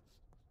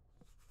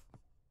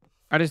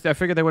 I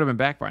figured they would have been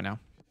back by now.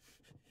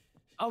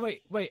 Oh,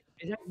 wait.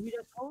 Is that you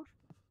that's cold?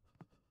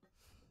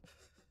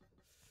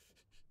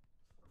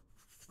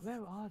 Where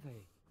are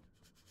they?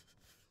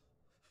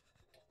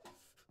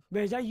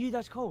 Wait, is that you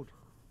that's cold?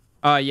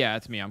 Yeah,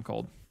 it's me. I'm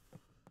cold.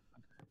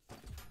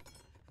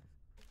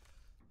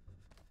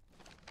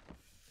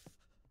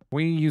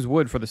 We use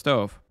wood for the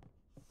stove.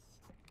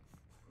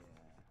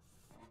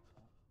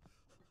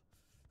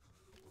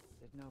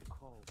 There's no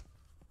coal.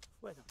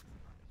 Where the fuck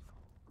is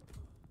coal?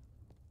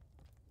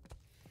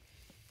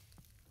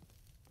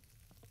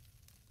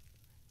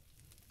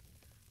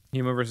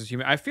 Human versus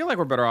human. I feel like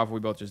we're better off if we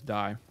both just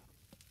die.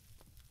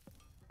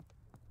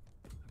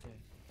 Okay.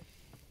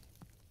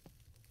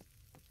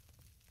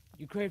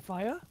 You create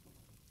fire?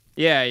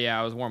 Yeah,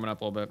 I was warming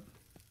up a little bit.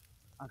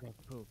 Okay,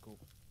 cool.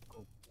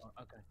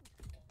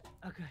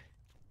 Okay.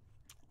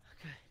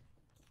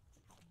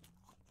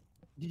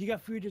 Did you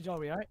get food as well,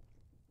 right?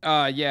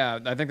 Yeah,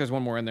 I think there's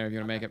one more in there if you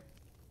want to make it.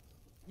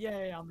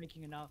 Yeah, I'm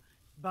making it now.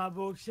 But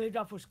we'll save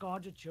that for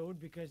Scarred or Chilled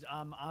because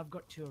I've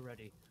got 2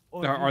 already.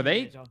 Are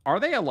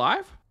they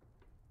alive?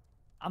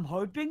 I'm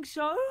hoping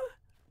so.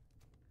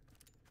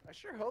 I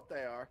sure hope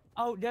they are.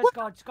 Oh, there's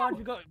Scarred. Scarred,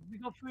 we got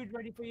food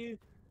ready for you.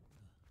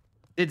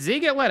 Did Z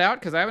get let out?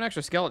 Because I have an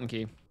extra skeleton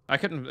key. I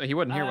couldn't. He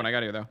wasn't here when I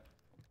got here though.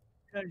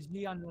 There's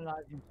Z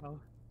unalive himself.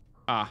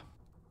 Ah.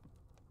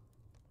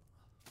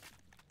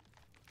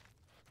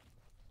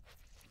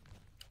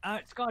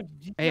 Scarred.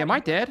 Hey, am I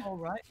dead? All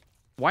right.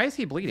 Why is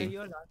he Yeah, bleeding?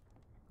 you're alive.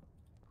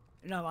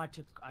 No, I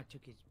took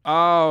his.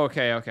 Oh,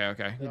 okay.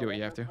 You do what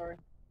you have to.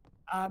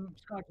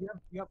 Scott, you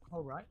have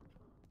coal, right?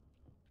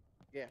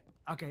 Yeah.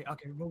 Okay.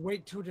 We'll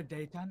wait till the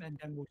daytime and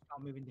then we'll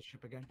start moving the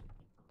ship again.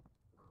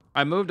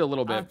 I moved a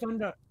little bit.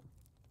 Thunder,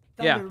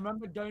 Yeah.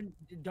 remember, don't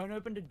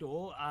open the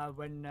door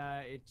when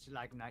it's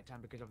like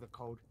nighttime because of the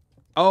cold.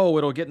 Oh,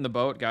 it'll get in the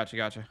boat.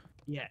 Gotcha.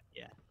 Yeah.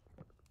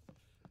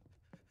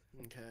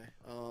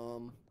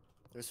 Okay.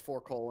 There's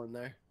 4 coal in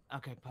there.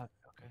 Okay, perfect.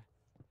 Okay.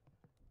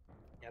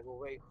 Yeah, we'll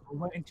wait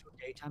until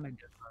daytime and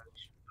then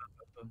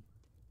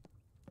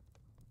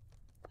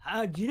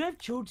do you know if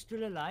Chill's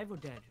still alive or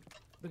dead?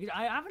 Because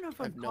I haven't heard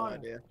from no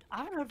idea. I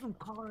haven't heard from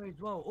Cara as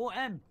well, or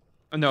M.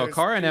 No, There's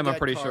Cara and 2 M, I'm dead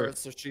pretty Caras, sure.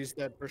 So she's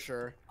dead for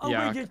sure. Oh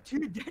Yeah. wait, there's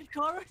 2 dead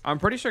Caras? I'm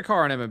pretty sure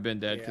Cara and M have been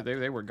dead because Yeah.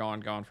 they were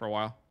gone for a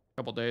while, a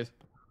couple days.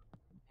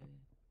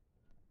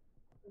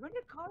 When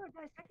did Cara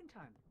die second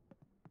time?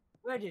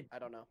 I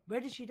don't know. Where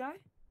did she die?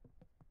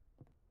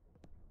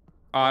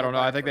 Oh, I don't know.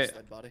 I Back think first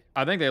dead body.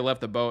 they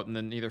left the boat and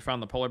then either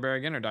found the polar bear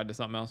again or died to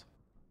something else.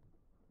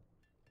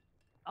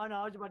 Oh no,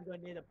 I was about to go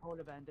near the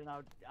polar bear and then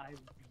I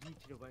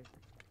yeeted away.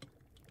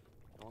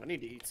 Oh, I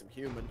need to eat some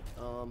human.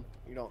 You're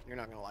not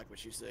gonna like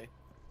what you see.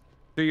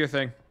 Do your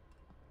thing.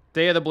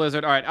 Day of the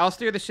blizzard. All right, I'll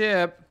steer the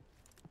ship.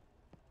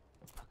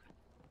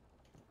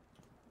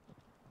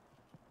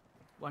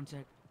 One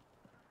sec.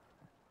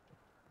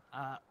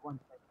 One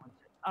sec.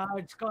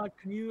 Scott,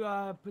 can you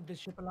put the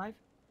ship alive?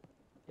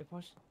 If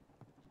possible.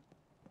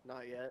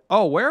 Not yet.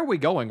 Oh, where are we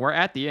going? We're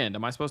at the end.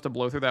 Am I supposed to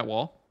blow through that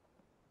wall?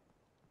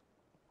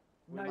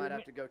 We No, might you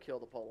have to go kill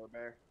the polar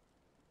bear.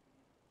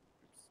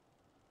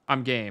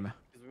 I'm game.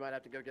 Because we might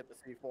have to go get the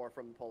C4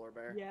 from the polar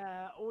bear.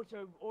 Yeah.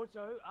 Also,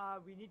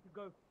 we need to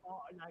go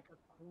far, like a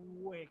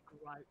quick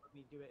right when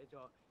we do it as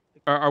well.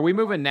 Are we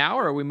moving now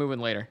or are we moving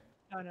later?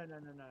 No. We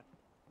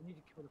need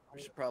to kill the polar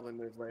We should probably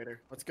move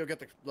later. Let's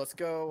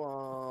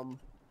go.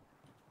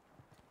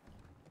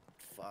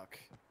 Fuck.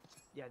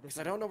 Yeah, Because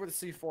I don't know where the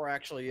C4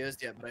 actually is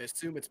yet, but I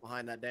assume it's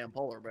behind that damn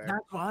polar bear.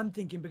 That's what I'm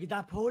thinking because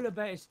that polar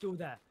bear is still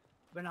there.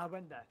 When I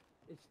went there,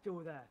 it's still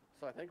there.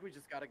 So I think we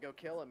just gotta go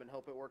kill him and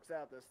hope it works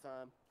out this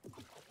time.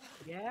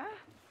 Yeah.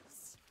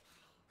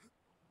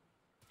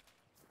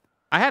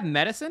 I have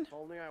medicine. If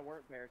only I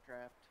weren't bear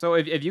trapped. So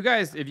if you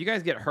guys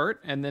get hurt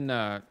and then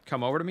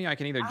come over to me, I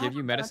can either give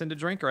you medicine to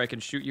drink or I can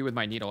shoot you with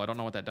my needle. I don't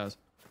know what that does.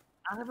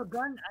 I have a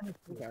gun and a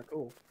Yeah,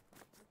 cool.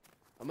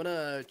 I'm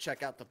gonna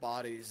check out the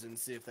bodies and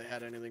see if they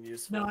had anything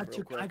useful. No,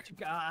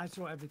 quick. I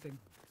saw everything.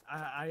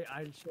 I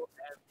saw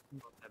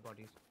everything of their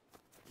bodies.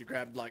 You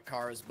grabbed like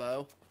Kara's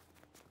bow.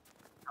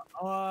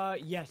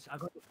 Yes, I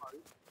got the bow.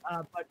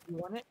 But you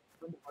want it?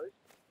 You want the bow?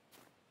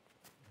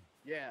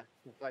 Yeah,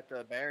 like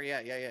the bear. Yeah.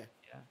 Yeah.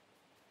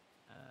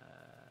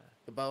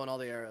 The bow and all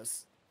the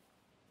arrows.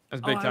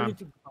 That's big I time. only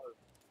took the bow.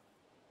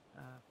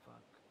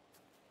 Fuck.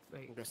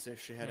 Wait. I'm gonna see if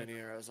she had any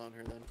arrows on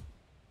her then.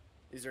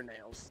 These are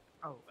nails.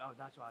 Oh,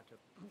 that's what I took.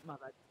 My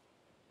bad.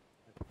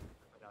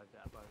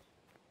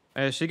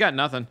 Bow. She got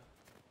nothing.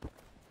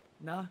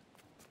 No,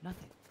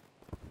 nothing.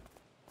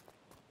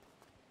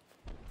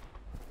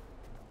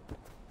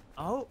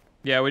 Oh.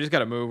 Yeah, we just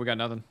gotta move. We got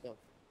nothing. I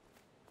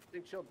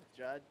think Chilled,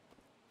 Judd.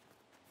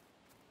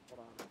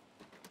 Hold on.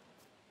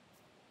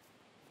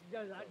 No,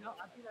 I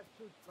think that's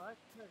Chill's first.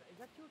 No, is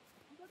that Chill's?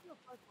 Who got your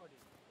first body?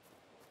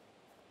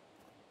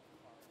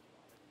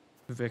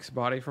 Vic's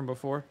body from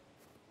before.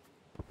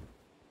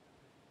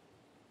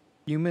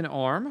 Human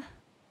arm.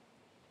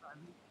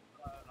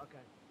 Okay.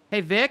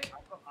 Hey Vic.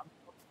 I've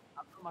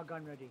got my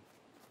gun ready.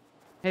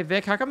 Hey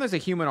Vic, how come there's a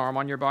human arm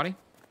on your body?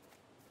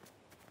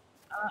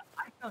 I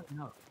don't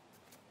know.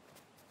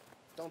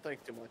 Don't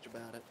think too much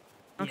about it.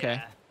 Okay.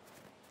 Yeah.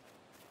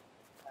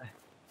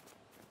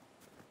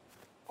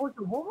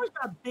 Also, what was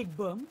that big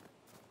boom?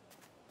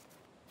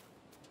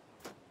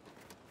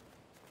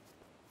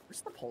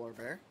 Where's the polar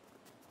bear?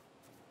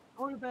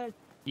 Polar bear.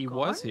 He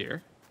was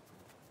here.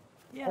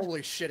 Yeah.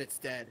 Holy shit, it's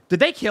dead. Did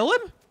they kill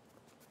him?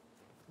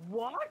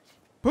 What?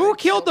 Who They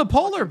killed the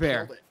polar fucking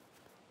bear? killed it.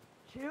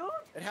 Chilled?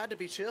 It had to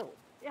be Chilled.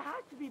 It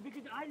has to be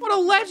because I. What a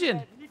literally went legend!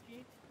 there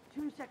Literally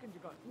 2 seconds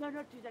ago. No,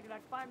 not 2 seconds.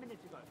 Like 5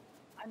 minutes ago,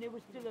 and it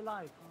was still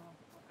alive.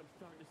 I'm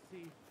starting to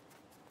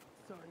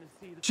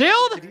see the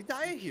Chilled? Did he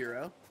die a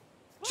hero?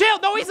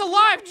 Chilled! No, he's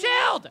alive!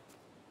 Chilled!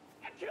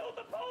 I killed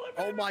the polar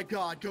bear. Oh my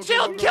god, go,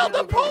 Chilled killed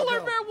the polar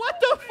bear! What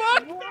the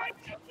fuck?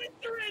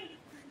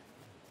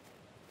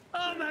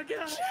 Oh my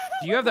god.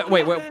 Do you have that?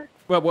 Wait,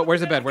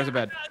 where's the bed? Where's the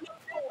bed?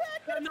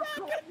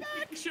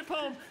 Ship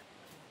home.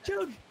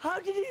 Dude, how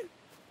did you?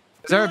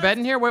 Is there a bed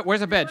in here?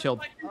 Where's a bed,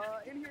 Chilled?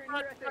 In here,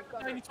 I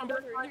think.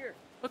 Right here.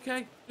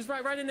 Okay, just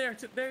right in there.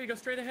 There you go,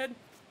 straight ahead.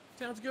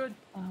 Sounds good.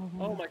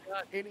 Oh my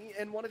god.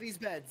 In one of these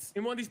beds.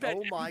 In one of these beds.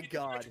 Oh my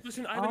god.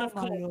 Listen, I have enough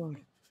coal.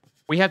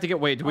 We have to get.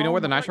 Wait, do we know where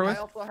the nitro I is?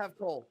 also have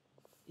coal.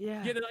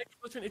 Yeah. Yeah, the nitro.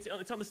 Listen, it's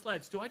on the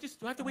sleds. Do I have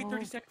to wait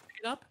 30 seconds to pick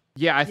it up?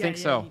 Yeah, I think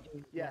so.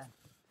 Yeah.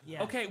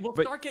 Yeah. Okay, we'll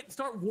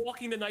start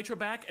walking the nitro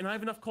back, and I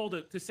have enough coal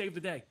to save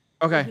the day.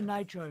 Okay. The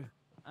nitro.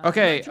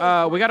 Okay.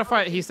 We gotta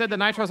find. He said the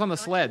nitro's on the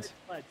sleds.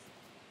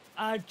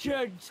 Scott, do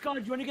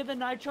you want to get the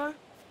nitro?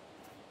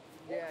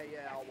 Yeah,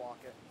 I'll walk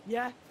it.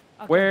 Yeah.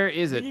 Okay. Where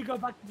is it? You go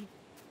back to the...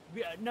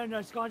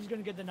 No, Scar's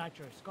gonna get the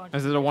nitro. Scar's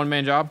Is it a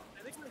one-man job?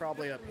 It's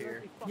probably up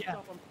here. Yeah.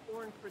 I'm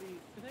scoring pretty.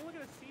 Is anyone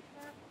gonna see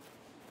that?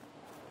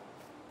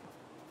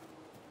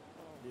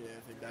 Yeah,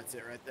 I think that's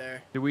it right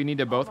there. Do we need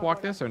to both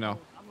walk this or no?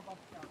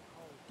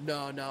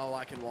 No,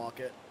 I can walk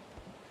it.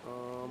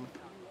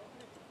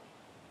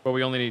 But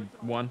we only need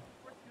one.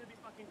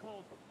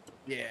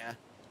 Yeah.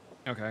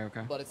 Okay.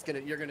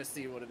 But you're gonna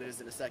see what it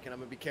is in a second. I'm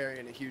gonna be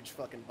carrying a huge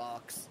fucking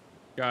box.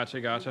 Gotcha.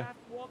 You have to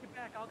walk it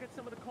back. I'll get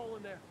some of the coal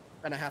in there.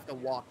 And I have to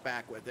walk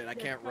back with it. I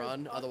can't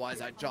run, otherwise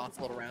I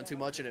jostle around too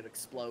much and it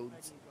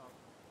explodes.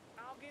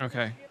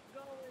 Okay. I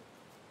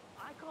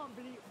can't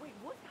believe. Wait,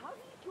 what? How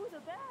did you do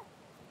the back?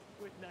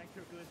 With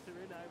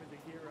nitroglycerin, I was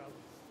a hero.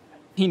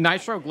 He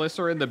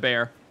nitroglycerin the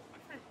bear.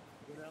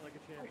 Go down like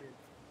a champion.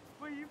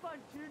 Wait, you found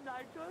 2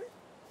 nitros?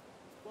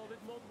 Well, there's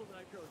multiple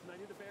nitros, and I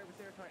knew the bear was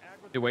there, so I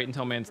aggroed. They wait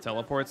until man's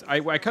teleports. I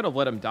could have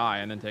let him die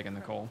and then taken the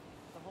coal.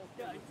 The whole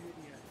thing was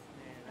beauty,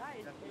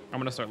 man. I'm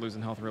gonna start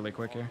losing health really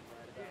quick here.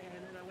 Yeah,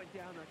 and then I went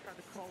down and I tried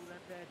to crawl in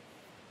that bed.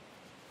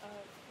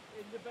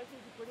 And the best way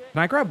to put it.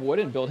 Can I grab wood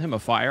and build him a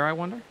fire, I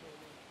wonder?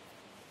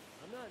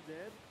 I'm not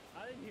dead.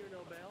 I didn't hear no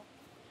bell.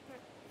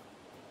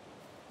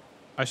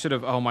 I should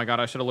have, oh my god,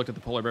 I should have looked at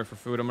the polar bear for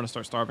food. I'm gonna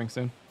start starving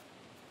soon.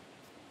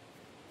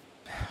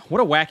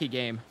 What a wacky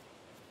game.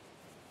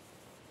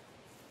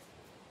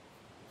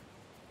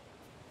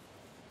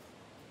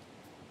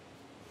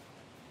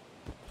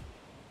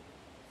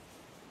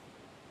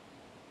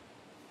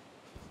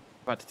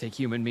 About to take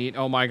human meat.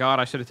 Oh my god,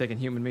 I should have taken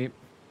human meat.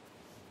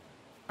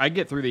 I'd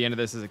get through the end of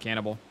this as a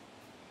cannibal.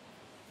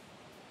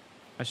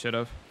 I should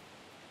have.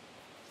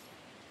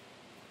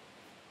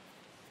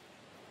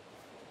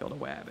 Killed a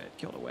wabbit,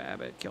 killed a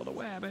wabbit, killed a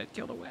wabbit,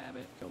 killed a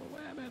wabbit, killed a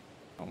wabbit.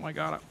 Oh my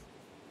god.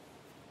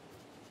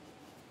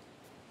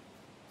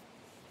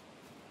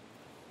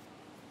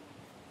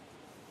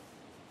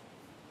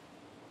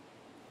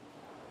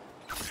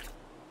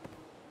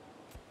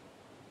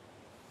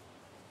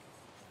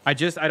 I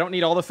don't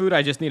need all the food,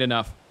 I just need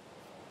enough.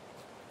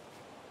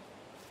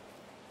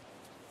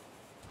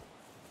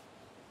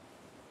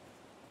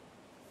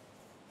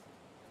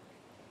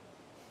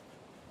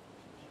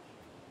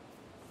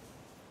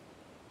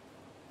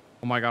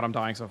 Oh my god, I'm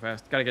dying so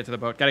fast. Gotta get to the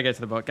boat, gotta get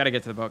to the boat, gotta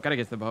get to the boat, gotta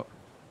get to the boat.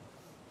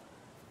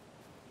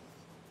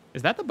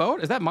 Is that the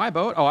boat? Is that my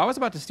boat? Oh, I was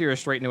about to steer us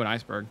straight into an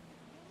iceberg.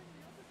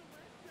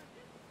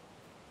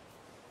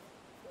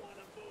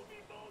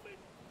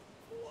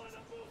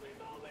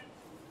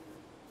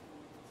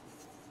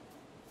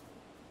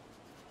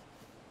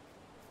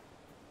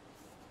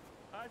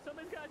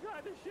 Somebody's gotta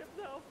drive the ship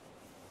though.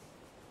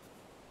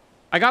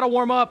 I gotta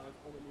warm up.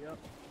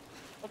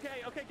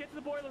 Okay, get to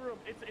the boiler room.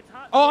 It's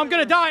hot. Oh, I'm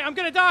gonna die. I'm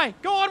gonna die.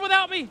 Go on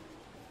without me.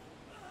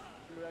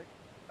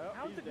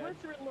 How's the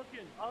glycerin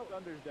looking? Oh,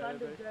 Thunder's dead.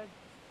 Thunder's dead.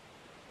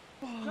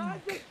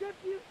 Drive the ship,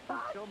 you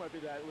fuck! Joe might be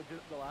that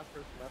legit the last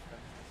person left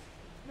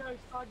then. No,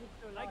 Sergeant's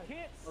still alive. I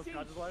can't see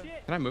Scotch is alive?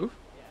 shit. Can I move?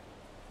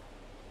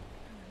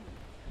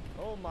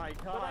 Oh my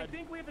god. But I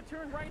think we have to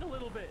turn right a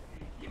little bit.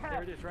 Yeah,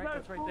 There it is, right? no,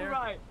 That's right full there.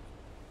 Right.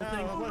 Full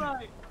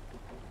right.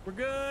 We're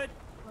good.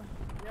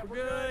 Yeah, We're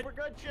good. We're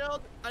good,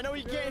 Chilled. I know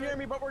you can't hear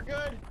me, but we're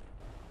good.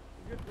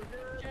 We're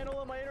good.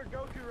 Channeling my inner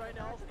Goku right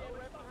now. I'll stand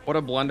right behind What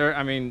a blunder.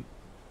 I mean,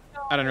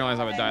 I didn't realize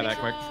I would die that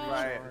quick.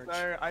 Right,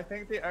 so I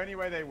think the only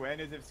way they win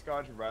is if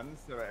Scourge runs,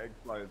 so it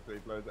explodes, so he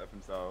blows it up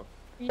himself.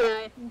 Yeah,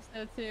 I think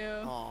so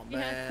too. Oh He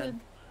has man.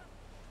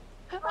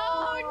 to...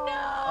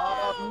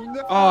 Oh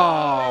no!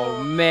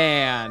 Oh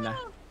man,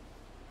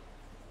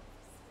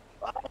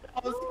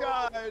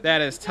 Oh, Scourge!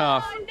 that is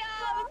tough. Oh no!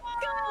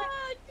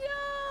 God,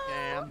 no!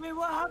 Damn. Wait,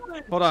 what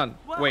happened? Hold on.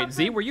 What Wait,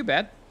 Z, happened? were you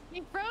bad?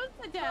 He froze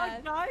to Did death.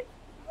 I die?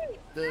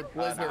 The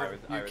blizzard.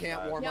 I You was can't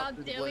bad. warm Y'all up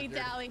through the dilly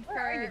blizzard. dallied Where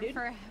are you, dude?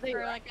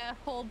 for like a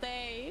whole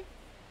day.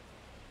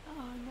 Oh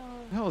no.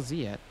 Where the hell is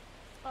Z at?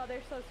 Oh,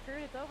 they're so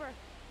screwed. It's over.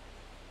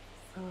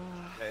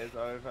 It is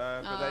over,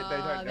 but they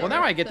don't Aw, know. Well,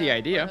 now I They're get the so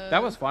idea. close.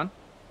 That was fun.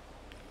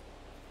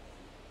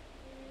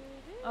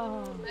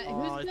 Oh.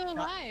 Who's still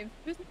alive?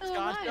 Who's still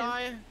Scotch alive?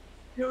 die.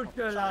 Chilled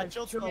still alive.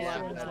 Chill's still Chilled alive.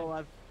 still Chill's still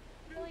alive.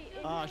 Really?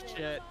 Oh, Is it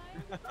shit.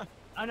 alive?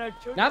 I know.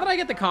 Chilled Now that I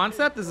still get the alive.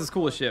 concept, this is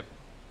cool as shit.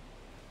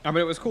 I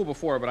mean, it was cool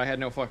before, but I had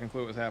no fucking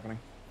clue what was happening.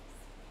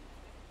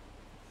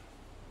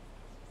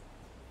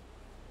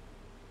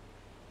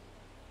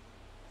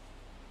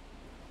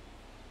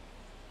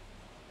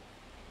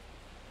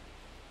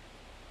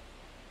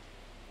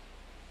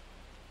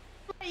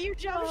 You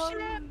jump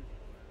ship?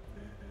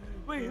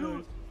 Wait,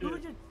 who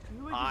was it?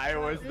 I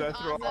was the It was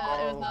thrall.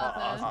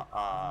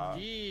 Ozza.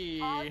 Gee.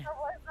 That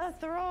was a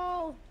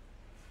thrall.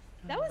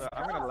 That was So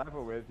I'm gonna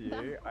level with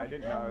you. I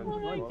didn't know I was Oh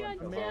my thrall God,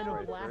 until man,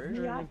 halfway black through.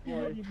 You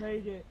actually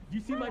made it. Did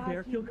you see my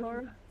bear kill,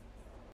 Kara?